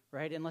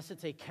 right? Unless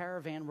it's a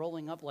caravan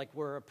rolling up like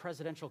we're a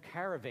presidential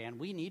caravan,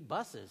 we need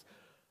buses.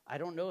 I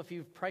don't know if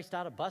you've priced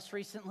out a bus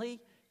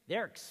recently.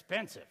 They're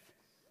expensive.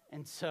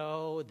 And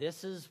so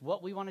this is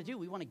what we want to do.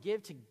 We want to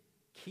give to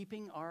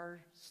keeping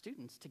our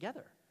students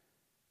together,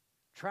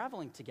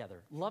 traveling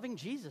together, loving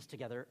Jesus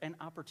together, and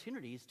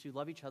opportunities to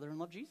love each other and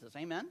love Jesus.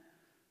 Amen?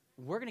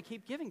 We're going to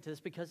keep giving to this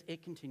because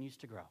it continues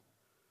to grow.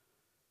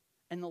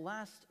 And the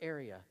last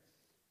area,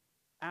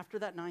 after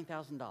that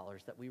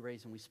 $9,000 that we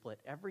raise and we split,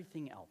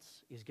 everything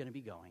else is going to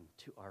be going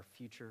to our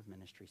future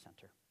ministry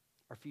center,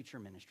 our future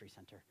ministry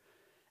center.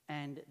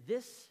 And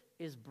this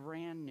is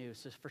brand new.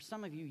 So for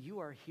some of you, you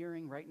are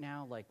hearing right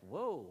now like,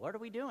 whoa, what are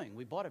we doing?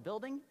 We bought a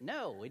building?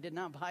 No, we did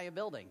not buy a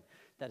building.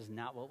 That is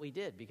not what we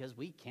did, because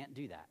we can't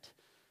do that.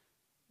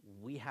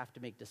 We have to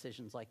make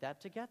decisions like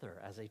that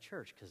together as a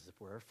church, because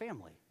we're a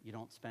family. You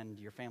don't spend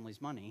your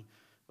family's money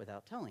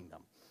without telling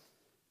them.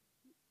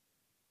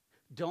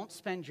 Don't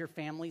spend your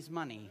family's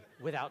money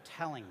without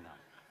telling them.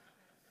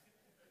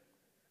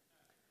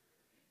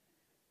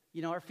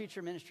 You know, our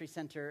future ministry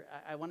center,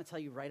 I want to tell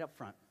you right up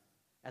front,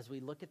 as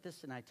we look at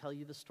this and I tell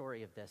you the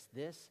story of this,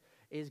 this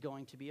is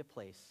going to be a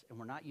place, and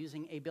we're not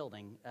using a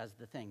building as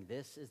the thing.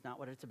 This is not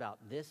what it's about.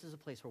 This is a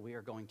place where we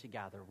are going to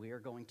gather, we are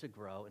going to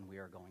grow, and we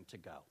are going to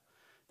go.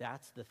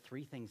 That's the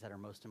 3 things that are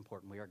most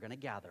important. We are going to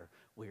gather,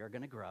 we are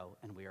going to grow,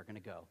 and we are going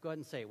to go. Go ahead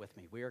and say it with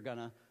me. We are going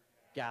to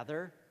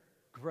gather,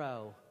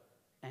 grow,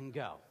 and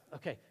go.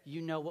 Okay,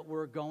 you know what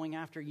we're going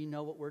after. You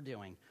know what we're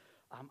doing.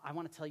 I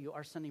want to tell you,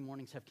 our Sunday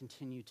mornings have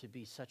continued to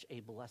be such a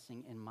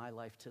blessing in my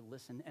life to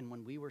listen. And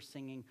when we were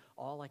singing,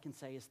 all I can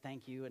say is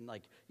thank you and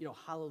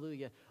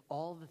hallelujah.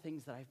 All the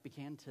things that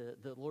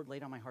the Lord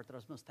laid on my heart that I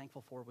was most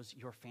thankful for was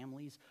your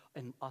families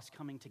and us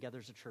coming together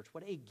as a church.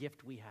 What a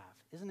gift we have,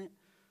 isn't it?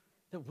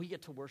 That we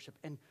get to worship.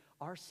 And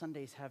our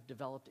Sundays have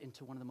developed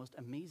into one of the most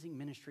amazing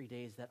ministry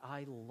days that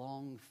I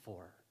long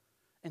for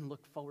and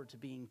look forward to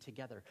being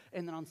together.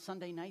 And then on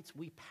Sunday nights,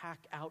 we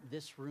pack out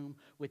this room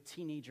with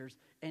teenagers,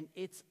 and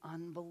it's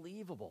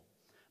unbelievable.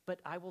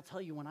 But I will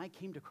tell you, when I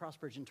came to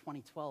Crossbridge in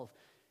 2012,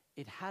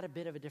 it had a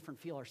bit of a different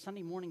feel. Our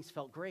Sunday mornings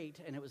felt great,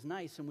 and it was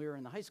nice, and we were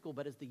in the high school,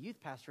 but as the youth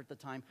pastor at the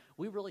time,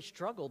 we really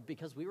struggled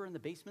because we were in the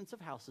basements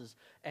of houses,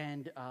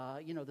 and,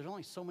 there's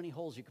only so many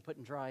holes you could put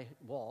in dry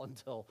wall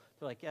until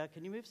they're like, yeah,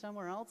 can you move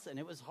somewhere else? And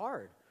it was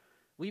hard.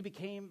 We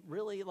became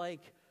really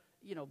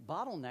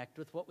bottlenecked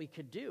with what we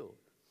could do.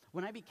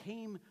 When I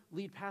became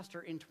lead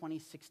pastor in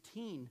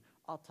 2016,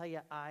 I'll tell you,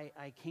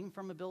 I came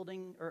from a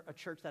building or a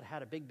church that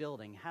had a big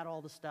building, had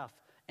all the stuff,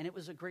 and it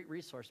was a great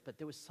resource, but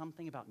there was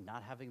something about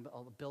not having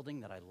a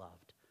building that I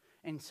loved.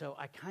 And so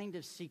I kind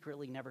of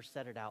secretly never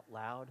said it out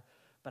loud,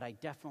 but I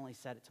definitely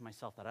said it to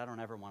myself that I don't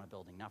ever want a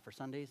building, not for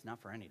Sundays, not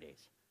for any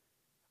days.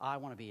 I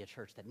want to be a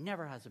church that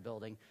never has a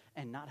building,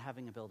 and not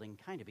having a building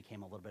kind of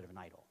became a little bit of an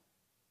idol.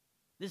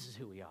 This is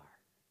who we are.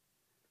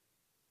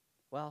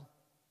 Well,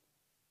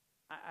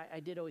 I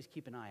did always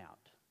keep an eye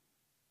out,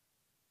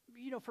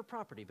 for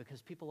property,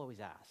 because people always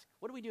ask,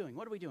 what are we doing?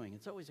 What are we doing?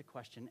 It's always a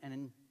question. And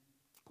in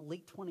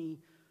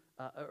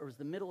it was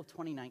the middle of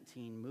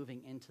 2019,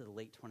 moving into the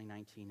late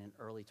 2019 and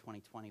early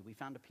 2020, we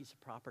found a piece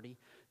of property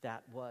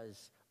that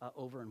was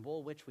over in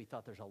Woolwich. We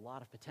thought there's a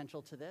lot of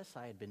potential to this.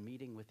 I had been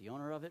meeting with the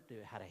owner of it,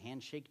 had a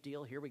handshake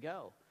deal. Here we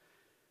go.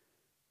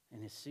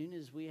 And as soon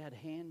as we had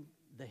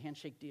the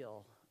handshake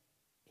deal,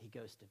 he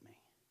ghosted me.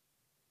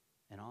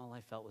 And all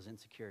I felt was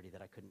insecurity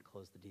that I couldn't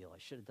close the deal. I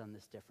should have done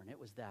this different. It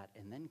was that.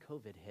 And then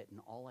COVID hit, and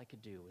all I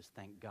could do was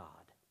thank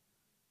God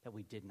that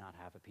we did not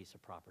have a piece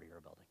of property or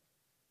a building.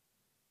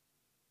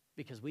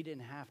 Because we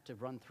didn't have to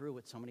run through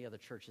what so many other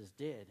churches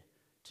did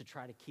to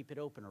try to keep it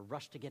open or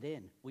rush to get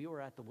in. We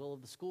were at the will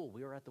of the school.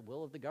 We were at the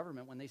will of the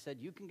government when they said,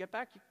 you can get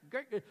back.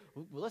 Great.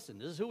 Well, listen,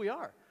 this is who we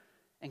are.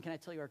 And can I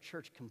tell you, our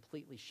church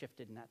completely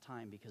shifted in that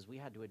time because we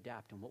had to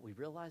adapt. And what we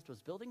realized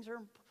was buildings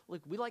are,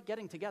 we like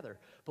getting together,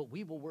 but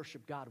we will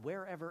worship God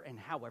wherever and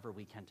however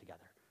we can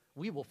together.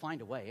 We will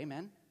find a way.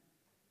 Amen?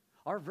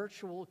 Our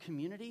virtual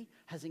community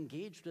has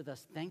engaged with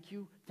us. Thank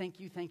you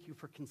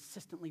for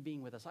consistently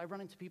being with us. I run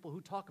into people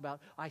who talk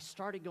about, I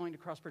started going to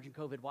Crossbridge in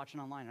COVID,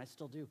 watching online, and I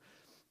still do,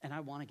 and I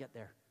want to get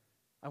there.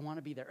 I want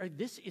to be there.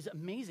 This is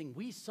amazing.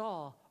 We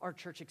saw our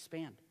church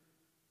expand.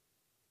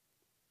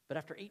 But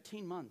after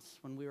 18 months,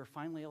 when we were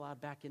finally allowed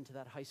back into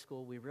that high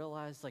school, we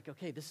realized,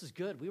 okay, this is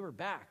good. We were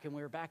back, and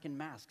we were back in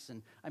masks.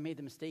 And I made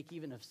the mistake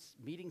even of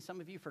meeting some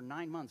of you for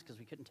 9 months because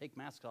we couldn't take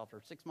masks off for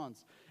 6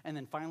 months. And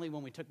then finally,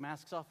 when we took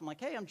masks off, I'm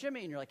like, hey, I'm Jimmy.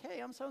 And you're like, hey,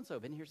 I'm so-and-so.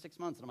 Been here 6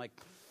 months. And I'm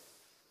like,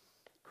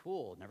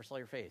 cool, never saw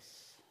your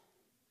face.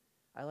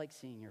 I like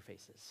seeing your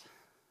faces.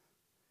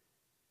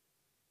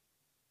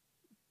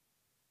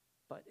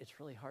 But it's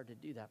really hard to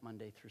do that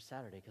Monday through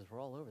Saturday because we're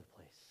all over the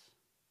place.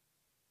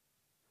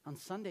 On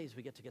Sundays,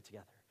 we get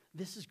together.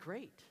 This is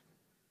great.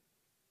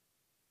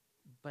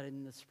 But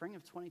in the spring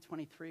of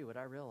 2023, what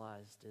I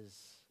realized is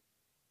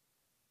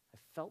I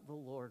felt the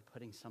Lord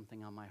putting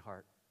something on my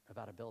heart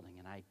about a building,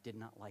 and I did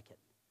not like it.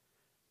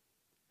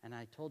 And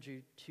I told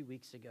you 2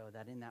 weeks ago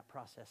that in that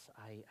process,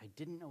 I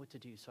didn't know what to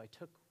do, so I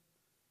took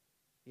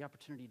the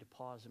opportunity to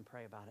pause and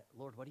pray about it.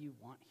 Lord, what do you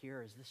want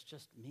here? Is this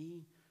just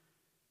me?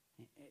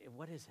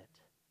 What is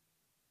it?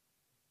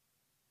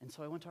 And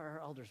so I went to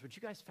our elders, would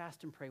you guys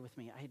fast and pray with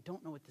me? I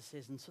don't know what this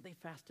is. And so they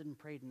fasted and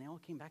prayed, and they all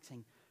came back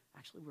saying,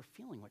 actually, we're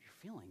feeling what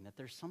you're feeling, that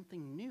there's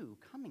something new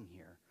coming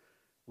here.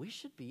 We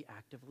should be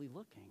actively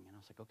looking. And I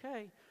was like,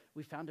 okay.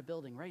 We found a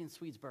building right in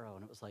Swedesboro,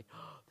 and it was like,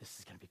 oh, this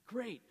is going to be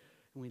great.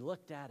 And we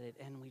looked at it,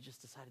 and we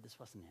just decided this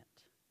wasn't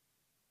it.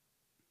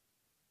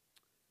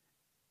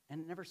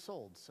 And it never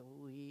sold, so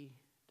we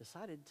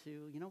decided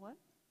to, you know what?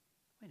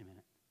 Wait a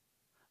minute.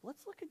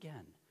 Let's look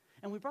again.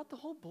 And we brought the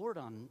whole board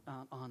on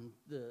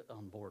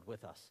board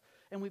with us.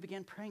 And we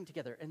began praying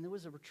together. And there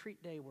was a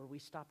retreat day where we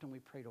stopped and we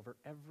prayed over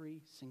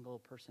every single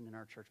person in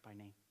our church by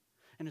name.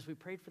 And as we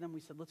prayed for them, we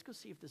said, let's go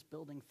see if this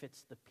building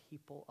fits the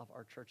people of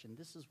our church. And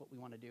this is what we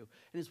want to do.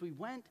 And as we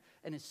went,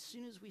 and as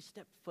soon as we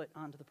stepped foot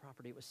onto the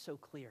property, it was so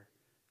clear.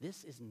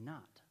 This is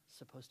not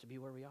supposed to be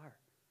where we are.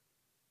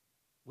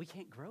 We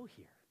can't grow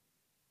here.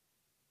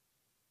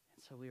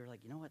 And so we were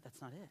like, you know what?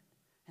 That's not it.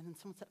 And then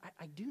someone said,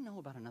 I do know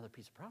about another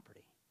piece of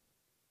property.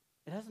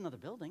 It has another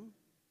building. Do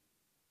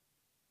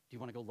you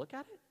want to go look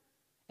at it?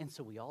 And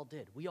so we all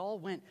did. We all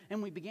went,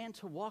 and we began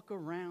to walk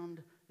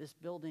around this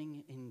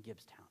building in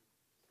Gibbstown.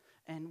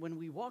 And when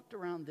we walked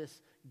around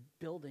this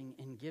building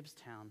in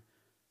Gibbstown,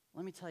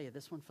 let me tell you,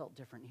 this one felt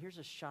different. Here's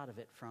a shot of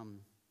it from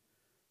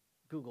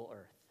Google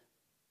Earth.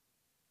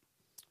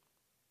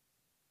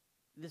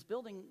 This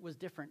building was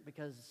different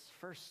because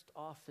first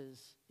off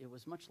it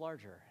was much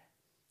larger.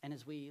 And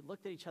as we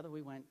looked at each other,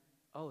 we went,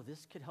 oh,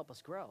 this could help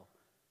us grow.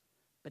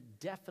 But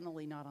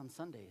definitely not on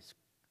Sundays.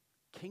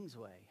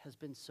 Kingsway has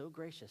been so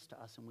gracious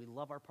to us, and we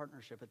love our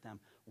partnership with them.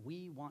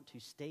 We want to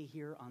stay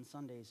here on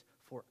Sundays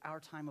for our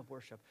time of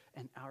worship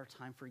and our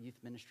time for youth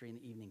ministry in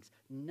the evenings.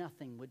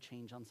 Nothing would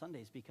change on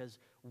Sundays because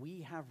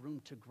we have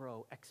room to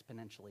grow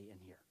exponentially in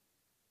here.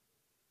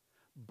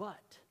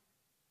 But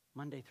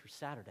Monday through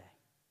Saturday,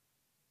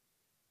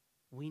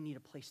 we need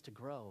a place to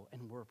grow,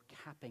 and we're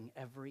capping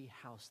every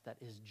house that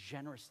is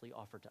generously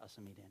offered to us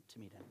to meet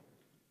in.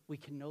 We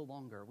can no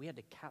longer. We had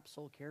to cap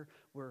soul care.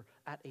 We're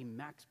at a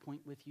max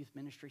point with youth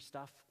ministry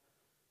stuff.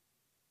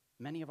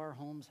 Many of our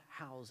homes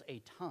house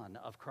a ton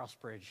of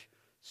Crossbridge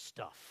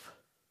stuff.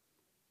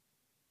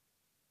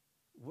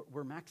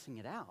 We're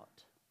maxing it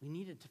out. We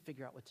needed to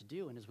figure out what to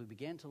do. And as we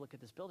began to look at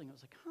this building, it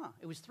was like,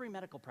 it was 3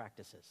 medical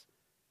practices.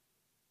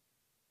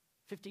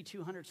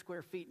 5,200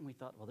 square feet. And we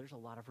thought, well, there's a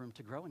lot of room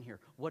to grow in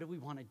here. What do we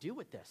want to do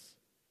with this?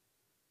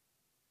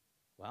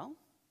 Well,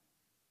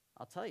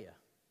 I'll tell you.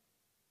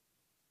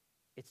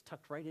 It's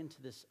tucked right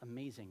into this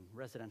amazing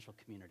residential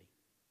community.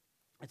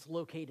 It's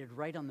located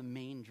right on the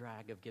main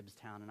drag of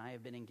Gibbstown, and I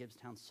have been in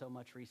Gibbstown so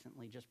much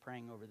recently just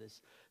praying over this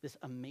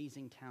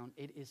amazing town.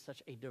 It is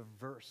such a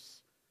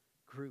diverse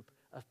group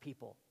of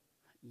people,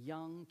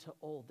 young to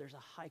old. There's a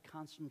high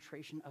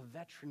concentration of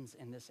veterans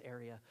in this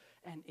area,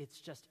 and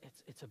it's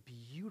a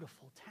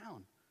beautiful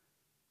town.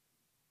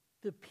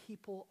 The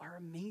people are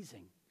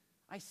amazing.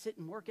 I sit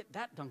and work at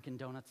that Dunkin'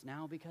 Donuts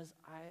now because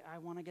I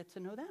want to get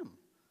to know them.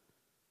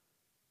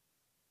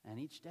 And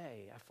each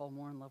day, I fall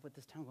more in love with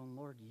this town, going,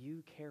 Lord,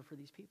 you care for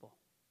these people.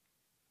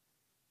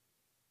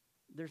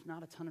 There's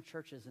not a ton of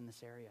churches in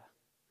this area.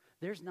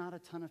 There's not a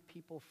ton of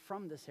people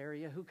from this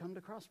area who come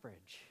to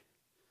Crossbridge.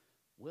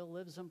 Will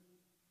lives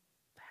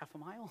half a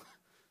mile,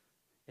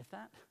 if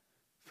that,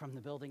 from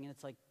the building. And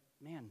it's like,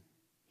 man,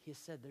 he has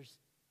said there's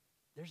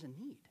a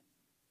need.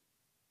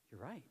 You're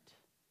right.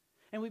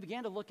 And we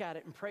began to look at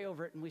it and pray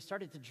over it, and we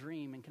started to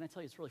dream. And can I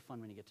tell you, it's really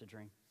fun when you get to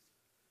dream.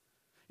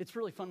 It's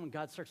really fun when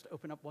God starts to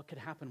open up what could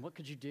happen, what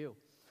could you do?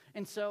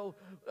 And so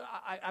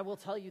I will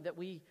tell you that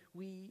we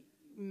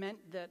meant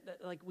that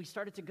like we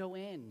started to go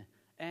in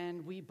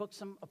and we booked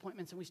some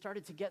appointments and we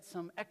started to get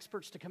some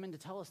experts to come in to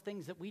tell us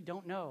things that we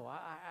don't know.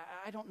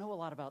 I don't know a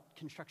lot about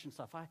construction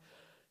stuff.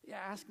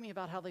 Ask me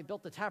about how they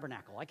built the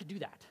tabernacle. I could do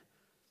that.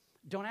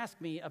 Don't ask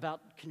me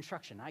about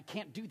construction. I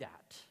can't do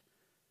that.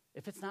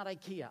 If it's not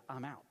IKEA,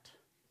 I'm out.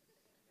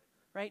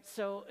 Right?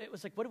 So it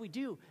was like, what do we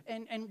do?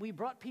 And we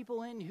brought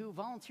people in who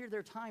volunteered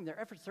their time, their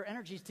efforts, their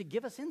energies to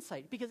give us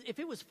insight. Because if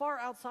it was far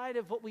outside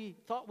of what we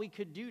thought we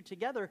could do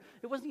together,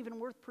 it wasn't even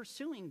worth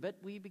pursuing. But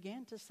we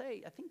began to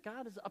say, I think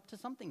God is up to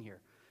something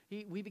here.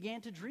 We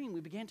began to dream. We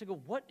began to go,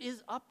 what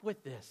is up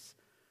with this?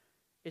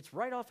 It's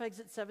right off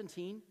exit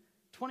 17,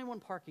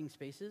 21 parking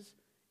spaces.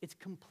 It's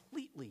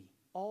completely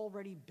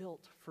already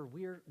built for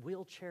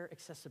wheelchair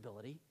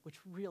accessibility, which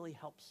really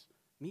helps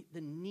meet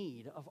the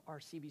need of our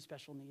CB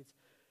special needs.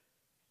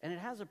 And it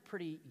has a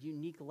pretty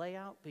unique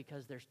layout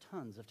because there's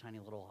tons of tiny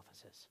little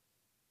offices.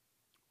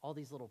 All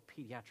these little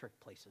pediatric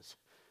places.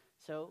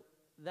 So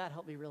that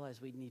helped me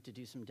realize we need to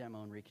do some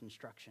demo and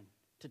reconstruction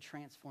to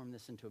transform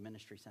this into a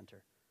ministry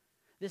center.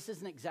 This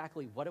isn't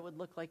exactly what it would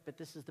look like, but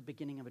this is the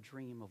beginning of a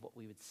dream of what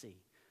we would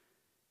see.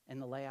 And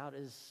the layout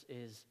is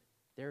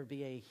there would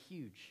be a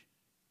huge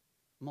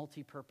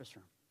multi-purpose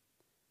room.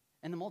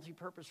 And the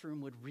multi-purpose room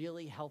would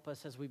really help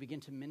us as we begin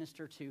to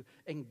minister to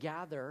and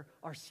gather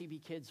our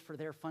CB kids for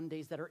their fun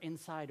days that are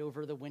inside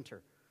over the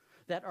winter.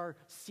 That our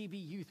CB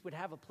youth would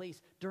have a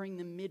place during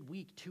the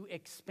midweek to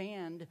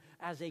expand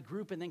as a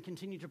group and then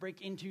continue to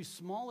break into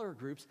smaller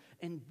groups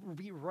and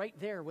be right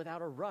there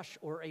without a rush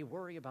or a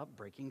worry about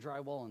breaking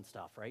drywall and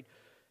stuff, right?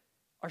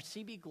 Our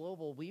CB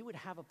Global, we would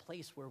have a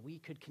place where we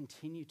could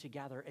continue to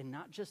gather and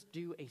not just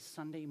do a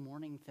Sunday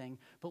morning thing,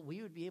 but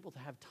we would be able to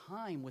have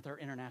time with our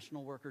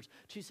international workers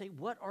to say,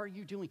 what are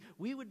you doing?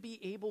 We would be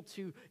able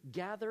to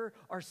gather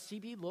our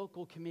CB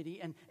local committee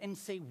and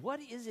say, what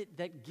is it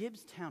that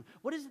Gibbstown,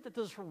 what is it that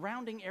those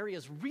surrounding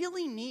areas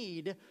really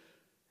need?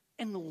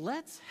 And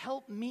let's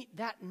help meet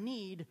that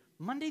need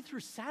Monday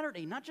through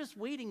Saturday, not just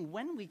waiting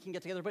when we can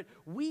get together, but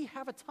we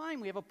have a time,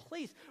 we have a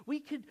place.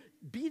 We could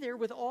be there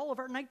with all of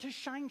our Night to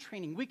Shine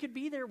training. We could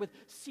be there with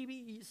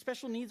CB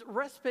special needs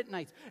respite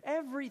nights.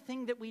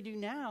 Everything that we do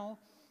now,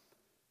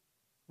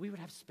 we would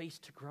have space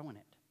to grow in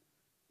it.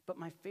 But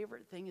my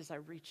favorite thing as I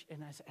reach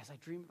and as I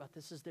dream about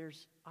this is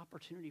there's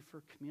opportunity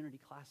for community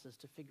classes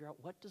to figure out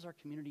what does our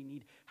community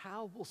need?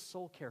 How will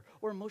soul care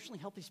or emotionally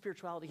healthy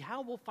spirituality,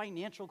 how will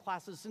financial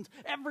classes, since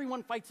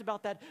everyone fights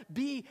about that,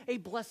 be a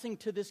blessing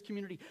to this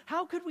community?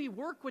 How could we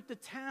work with the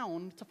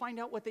town to find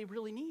out what they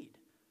really need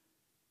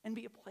and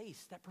be a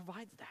place that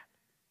provides that?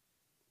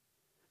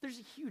 There's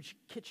a huge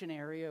kitchen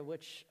area,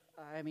 which,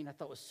 I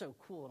thought was so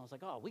cool. And I was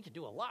like, oh, we could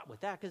do a lot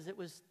with that because it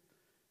was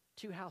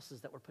 2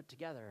 houses that were put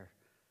together.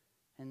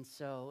 And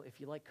so if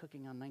you like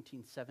cooking on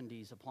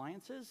 1970s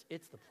appliances,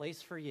 it's the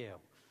place for you.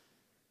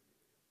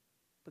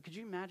 But could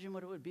you imagine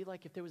what it would be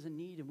like if there was a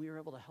need and we were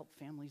able to help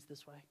families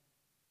this way?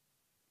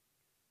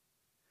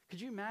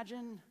 Could you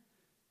imagine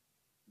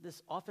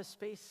this office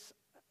space?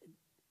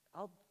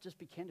 I'll just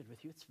be candid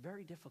with you. It's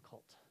very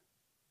difficult.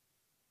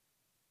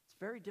 It's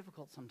very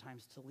difficult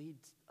sometimes to lead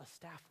a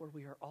staff where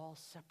we are all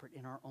separate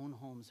in our own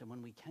homes. And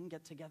when we can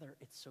get together,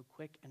 it's so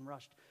quick and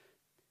rushed.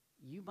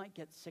 You might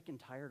get sick and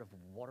tired of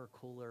water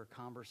cooler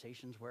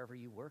conversations wherever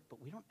you work,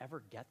 but we don't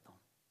ever get them.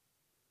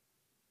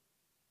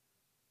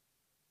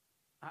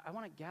 I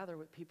want to gather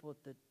with people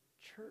at the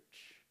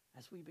church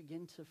as we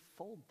begin to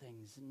fold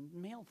things and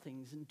mail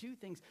things and do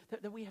things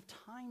that we have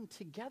time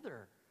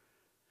together.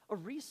 a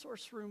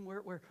resource room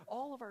where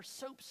all of our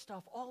soap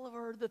stuff, all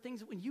of the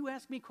things, when you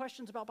ask me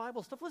questions about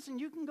Bible stuff, listen,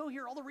 you can go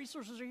here. All the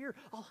resources are here.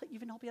 I'll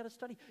even help you how to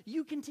study.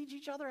 You can teach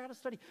each other how to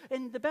study.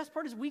 And the best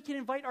part is we can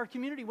invite our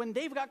community when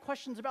they've got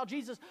questions about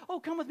Jesus. Oh,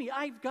 come with me.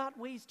 I've got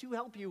ways to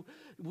help you.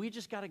 We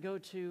just got to go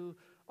to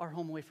our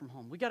home away from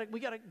home. We got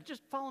to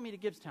just follow me to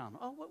Gibbstown.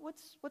 Oh,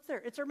 what's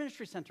there? It's our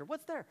ministry center.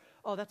 What's there?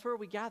 Oh, that's where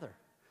we gather.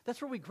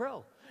 That's where we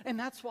grow. And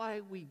that's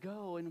why we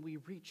go and we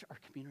reach our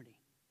community.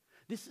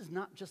 This is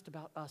not just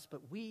about us,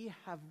 but we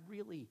have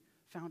really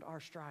found our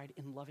stride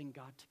in loving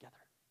God together.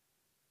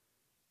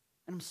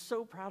 And I'm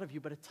so proud of you,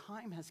 but a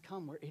time has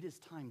come where it is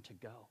time to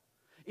go.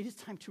 It is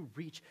time to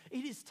reach.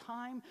 It is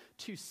time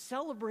to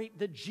celebrate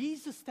the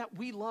Jesus that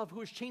we love, who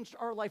has changed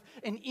our life,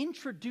 and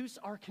introduce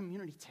our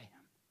community to him.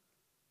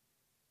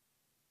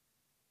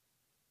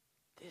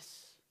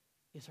 This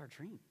is our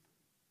dream.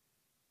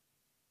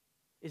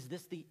 Is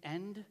this the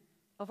end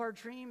of our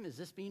dream? Is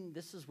this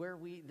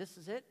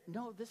is it?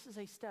 No, this is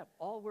a step.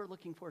 All we're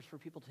looking for is for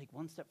people to take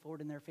one step forward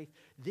in their faith.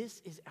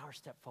 This is our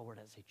step forward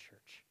as a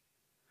church.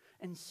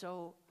 And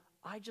so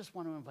I just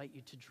want to invite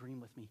you to dream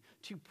with me,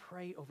 to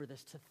pray over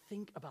this, to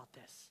think about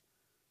this.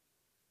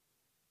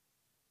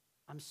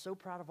 I'm so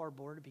proud of our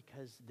board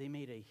because they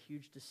made a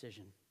huge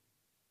decision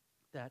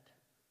that,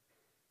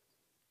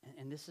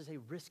 and this is a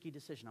risky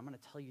decision. I'm going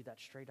to tell you that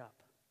straight up.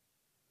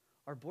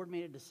 Our board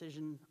made a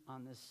decision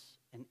on this,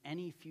 and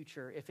any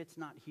future, if it's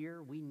not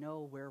here, we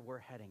know where we're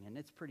heading, and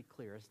it's pretty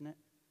clear, isn't it?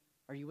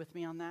 Are you with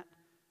me on that?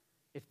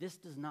 If this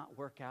does not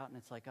work out and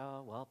it's like,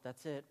 oh, well,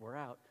 that's it, we're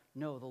out.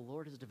 No, the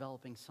Lord is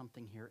developing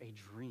something here, a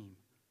dream,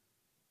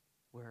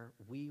 where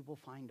we will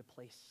find a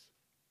place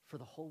for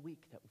the whole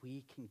week that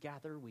we can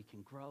gather, we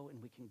can grow,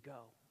 and we can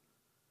go.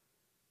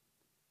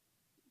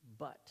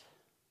 But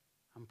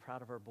I'm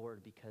proud of our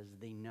board because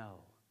they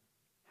know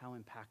how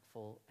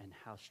impactful and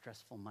how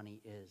stressful money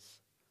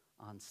is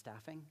on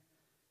staffing.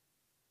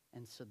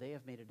 And so they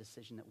have made a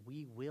decision that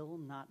we will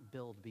not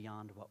build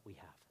beyond what we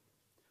have.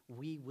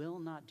 We will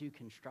not do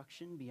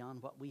construction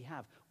beyond what we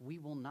have. We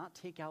will not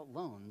take out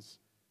loans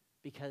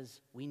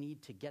because we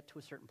need to get to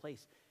a certain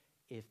place.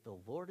 If the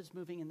Lord is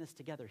moving in this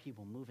together, he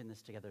will move in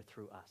this together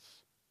through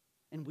us.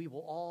 And we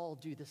will all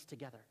do this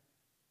together.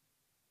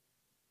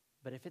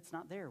 But if it's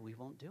not there, we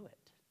won't do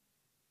it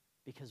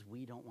because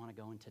we don't want to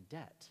go into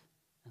debt.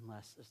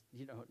 Unless,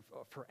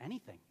 for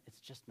anything,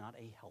 it's just not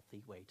a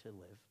healthy way to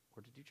live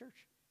or to do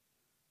church.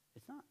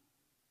 It's not.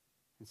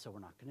 And so we're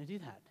not going to do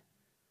that.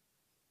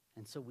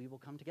 And so we will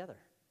come together.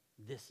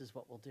 This is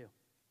what we'll do.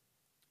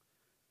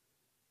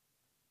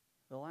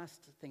 The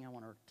last thing I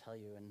want to tell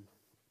you, and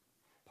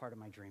part of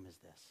my dream is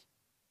this.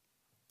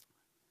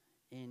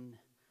 In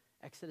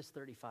Exodus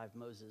 35,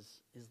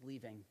 Moses is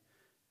leaving,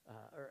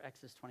 or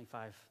Exodus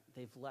 25,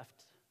 they've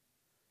left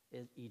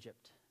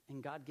Egypt.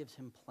 And God gives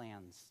him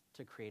plans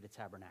to create a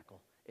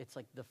tabernacle. It's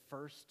like the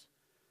first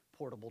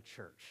portable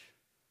church,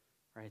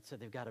 right? So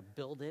they've got to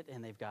build it,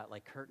 and they've got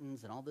like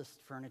curtains and all this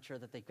furniture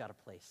that they've got to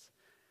place.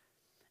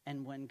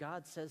 And when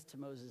God says to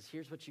Moses,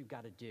 here's what you've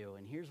got to do,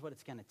 and here's what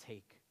it's going to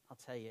take, I'll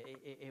tell you,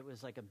 it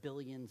was like a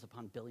billions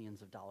upon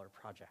billions of dollar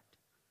project.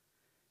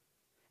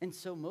 And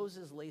so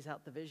Moses lays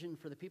out the vision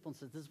for the people and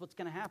says, this is what's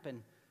going to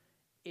happen.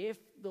 If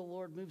the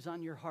Lord moves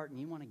on your heart and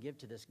you want to give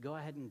to this, go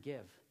ahead and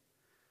give.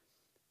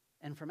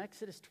 And from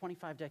Exodus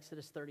 25 to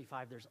Exodus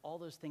 35, there's all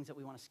those things that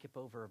we want to skip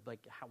over, like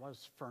how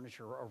was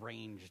furniture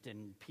arranged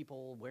and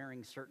people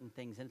wearing certain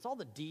things. And it's all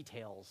the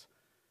details,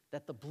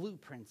 that the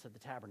blueprints of the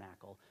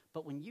tabernacle.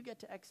 But when you get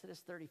to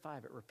Exodus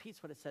 35, it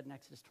repeats what it said in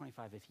Exodus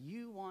 25. If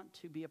you want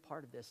to be a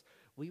part of this,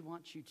 we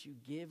want you to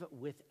give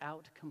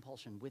without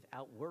compulsion,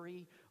 without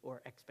worry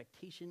or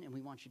expectation, and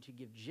we want you to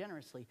give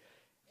generously.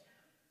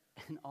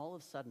 And all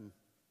of a sudden,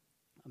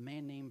 a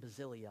man named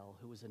Bezalel,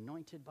 who was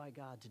anointed by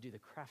God to do the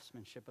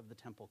craftsmanship of the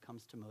temple,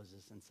 comes to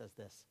Moses and says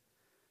this,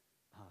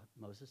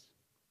 Moses,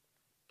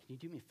 can you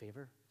do me a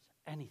favor?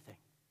 Anything.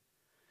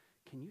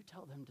 Can you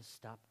tell them to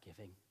stop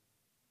giving?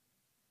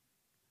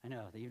 I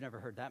know that you've never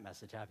heard that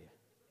message, have you?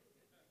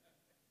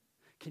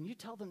 Can you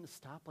tell them to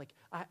stop? Like,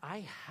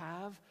 I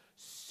have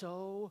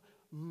so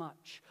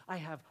much. I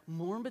have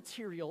more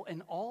material,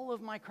 and all of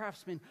my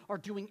craftsmen are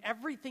doing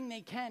everything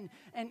they can,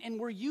 and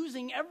we're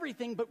using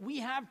everything, but we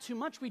have too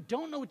much. We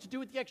don't know what to do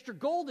with the extra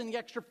gold and the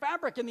extra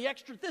fabric and the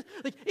extra this.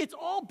 Like, it's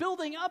all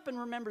building up. And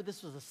remember,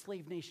 this was a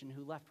slave nation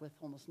who left with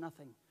almost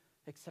nothing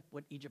except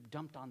what Egypt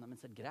dumped on them and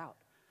said, get out.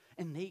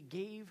 And they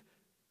gave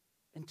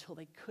until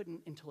they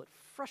couldn't, until it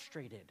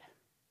frustrated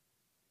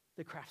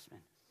the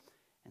craftsmen.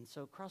 And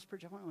so,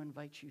 Crossbridge, I want to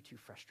invite you to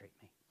frustrate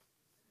me.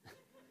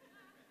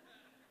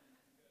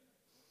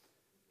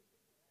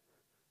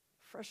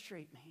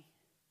 Frustrate me.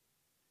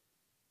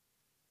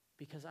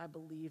 Because I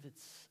believe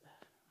it's,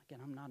 again,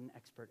 I'm not an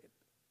expert.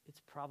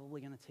 It's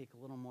probably going to take a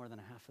little more than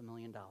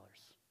 $500,000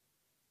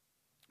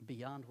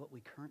 beyond what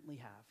we currently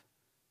have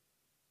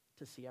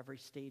to see every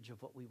stage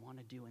of what we want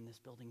to do in this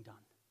building done.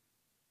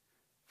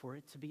 For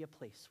it to be a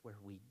place where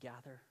we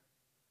gather,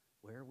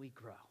 where we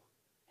grow,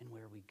 and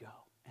where we go.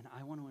 And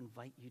I want to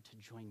invite you to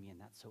join me in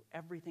that. So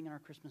everything in our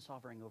Christmas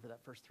offering over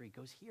that first 3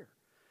 goes here.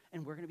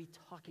 And we're going to be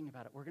talking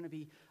about it. We're going to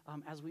be,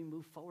 as we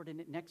move forward in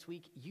it next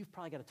week, you've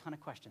probably got a ton of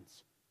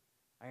questions.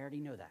 I already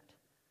know that.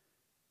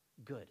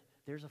 Good.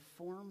 There's a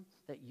form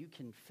that you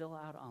can fill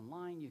out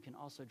online. You can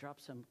also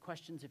drop some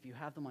questions if you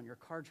have them on your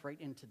cards right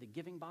into the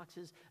giving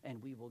boxes,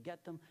 and we will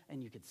get them.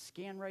 And you could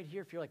scan right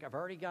here if you're like, I've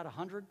already got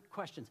 100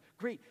 questions.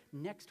 Great.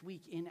 Next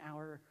week in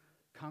our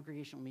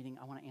congregational meeting,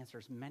 I want to answer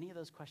as many of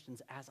those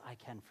questions as I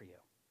can for you.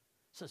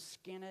 So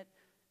scan it,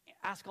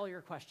 ask all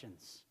your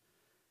questions.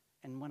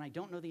 And when I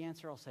don't know the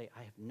answer, I'll say,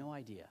 I have no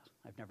idea.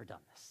 I've never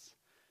done this.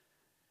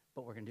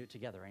 But we're going to do it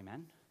together.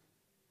 Amen?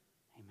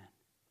 Amen.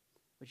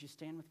 Would you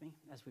stand with me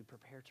as we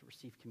prepare to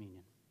receive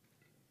communion?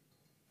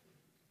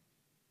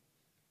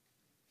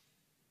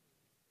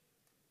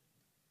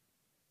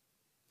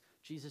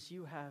 Jesus,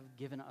 you have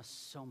given us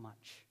so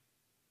much.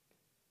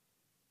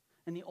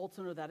 And the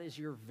ultimate of that is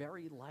your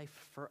very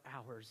life for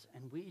ours.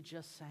 And we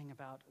just sang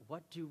about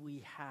what do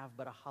we have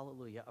but a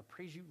hallelujah, a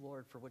praise you,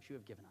 Lord, for what you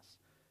have given us.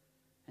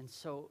 And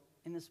so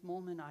in this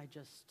moment, I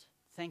just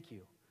thank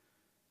you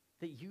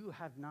that you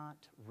have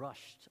not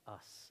rushed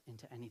us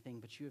into anything,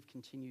 but you have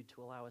continued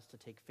to allow us to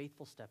take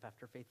faithful step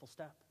after faithful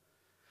step.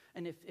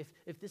 And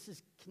if this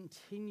is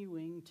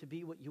continuing to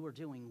be what you are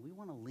doing, we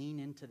want to lean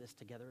into this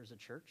together as a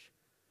church.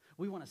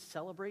 We want to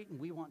celebrate, and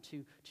we want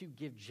to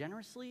give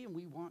generously, and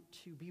we want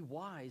to be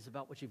wise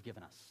about what you've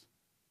given us.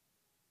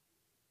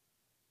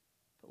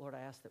 But Lord,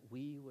 I ask that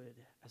we would,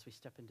 as we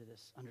step into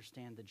this,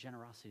 understand the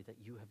generosity that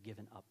you have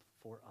given up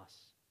for us,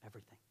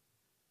 everything.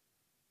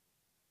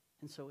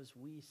 And so as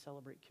we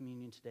celebrate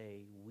communion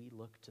today, we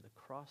look to the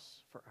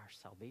cross for our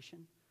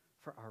salvation,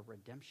 for our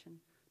redemption,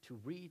 to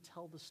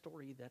retell the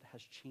story that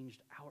has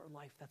changed our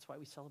life. That's why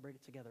we celebrate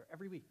it together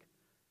every week,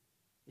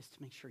 is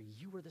to make sure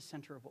you are the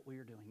center of what we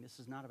are doing. This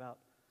is not about,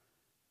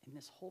 in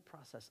this whole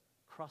process,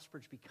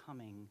 Crossbridge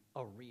becoming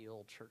a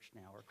real church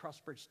now, or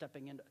Crossbridge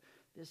stepping into.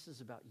 This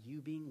is about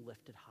you being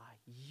lifted high,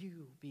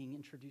 you being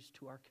introduced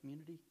to our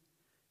community,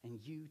 and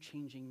you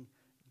changing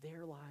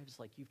their lives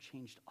like you've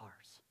changed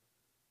ours.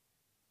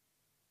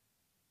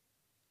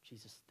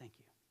 Jesus, thank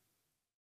you.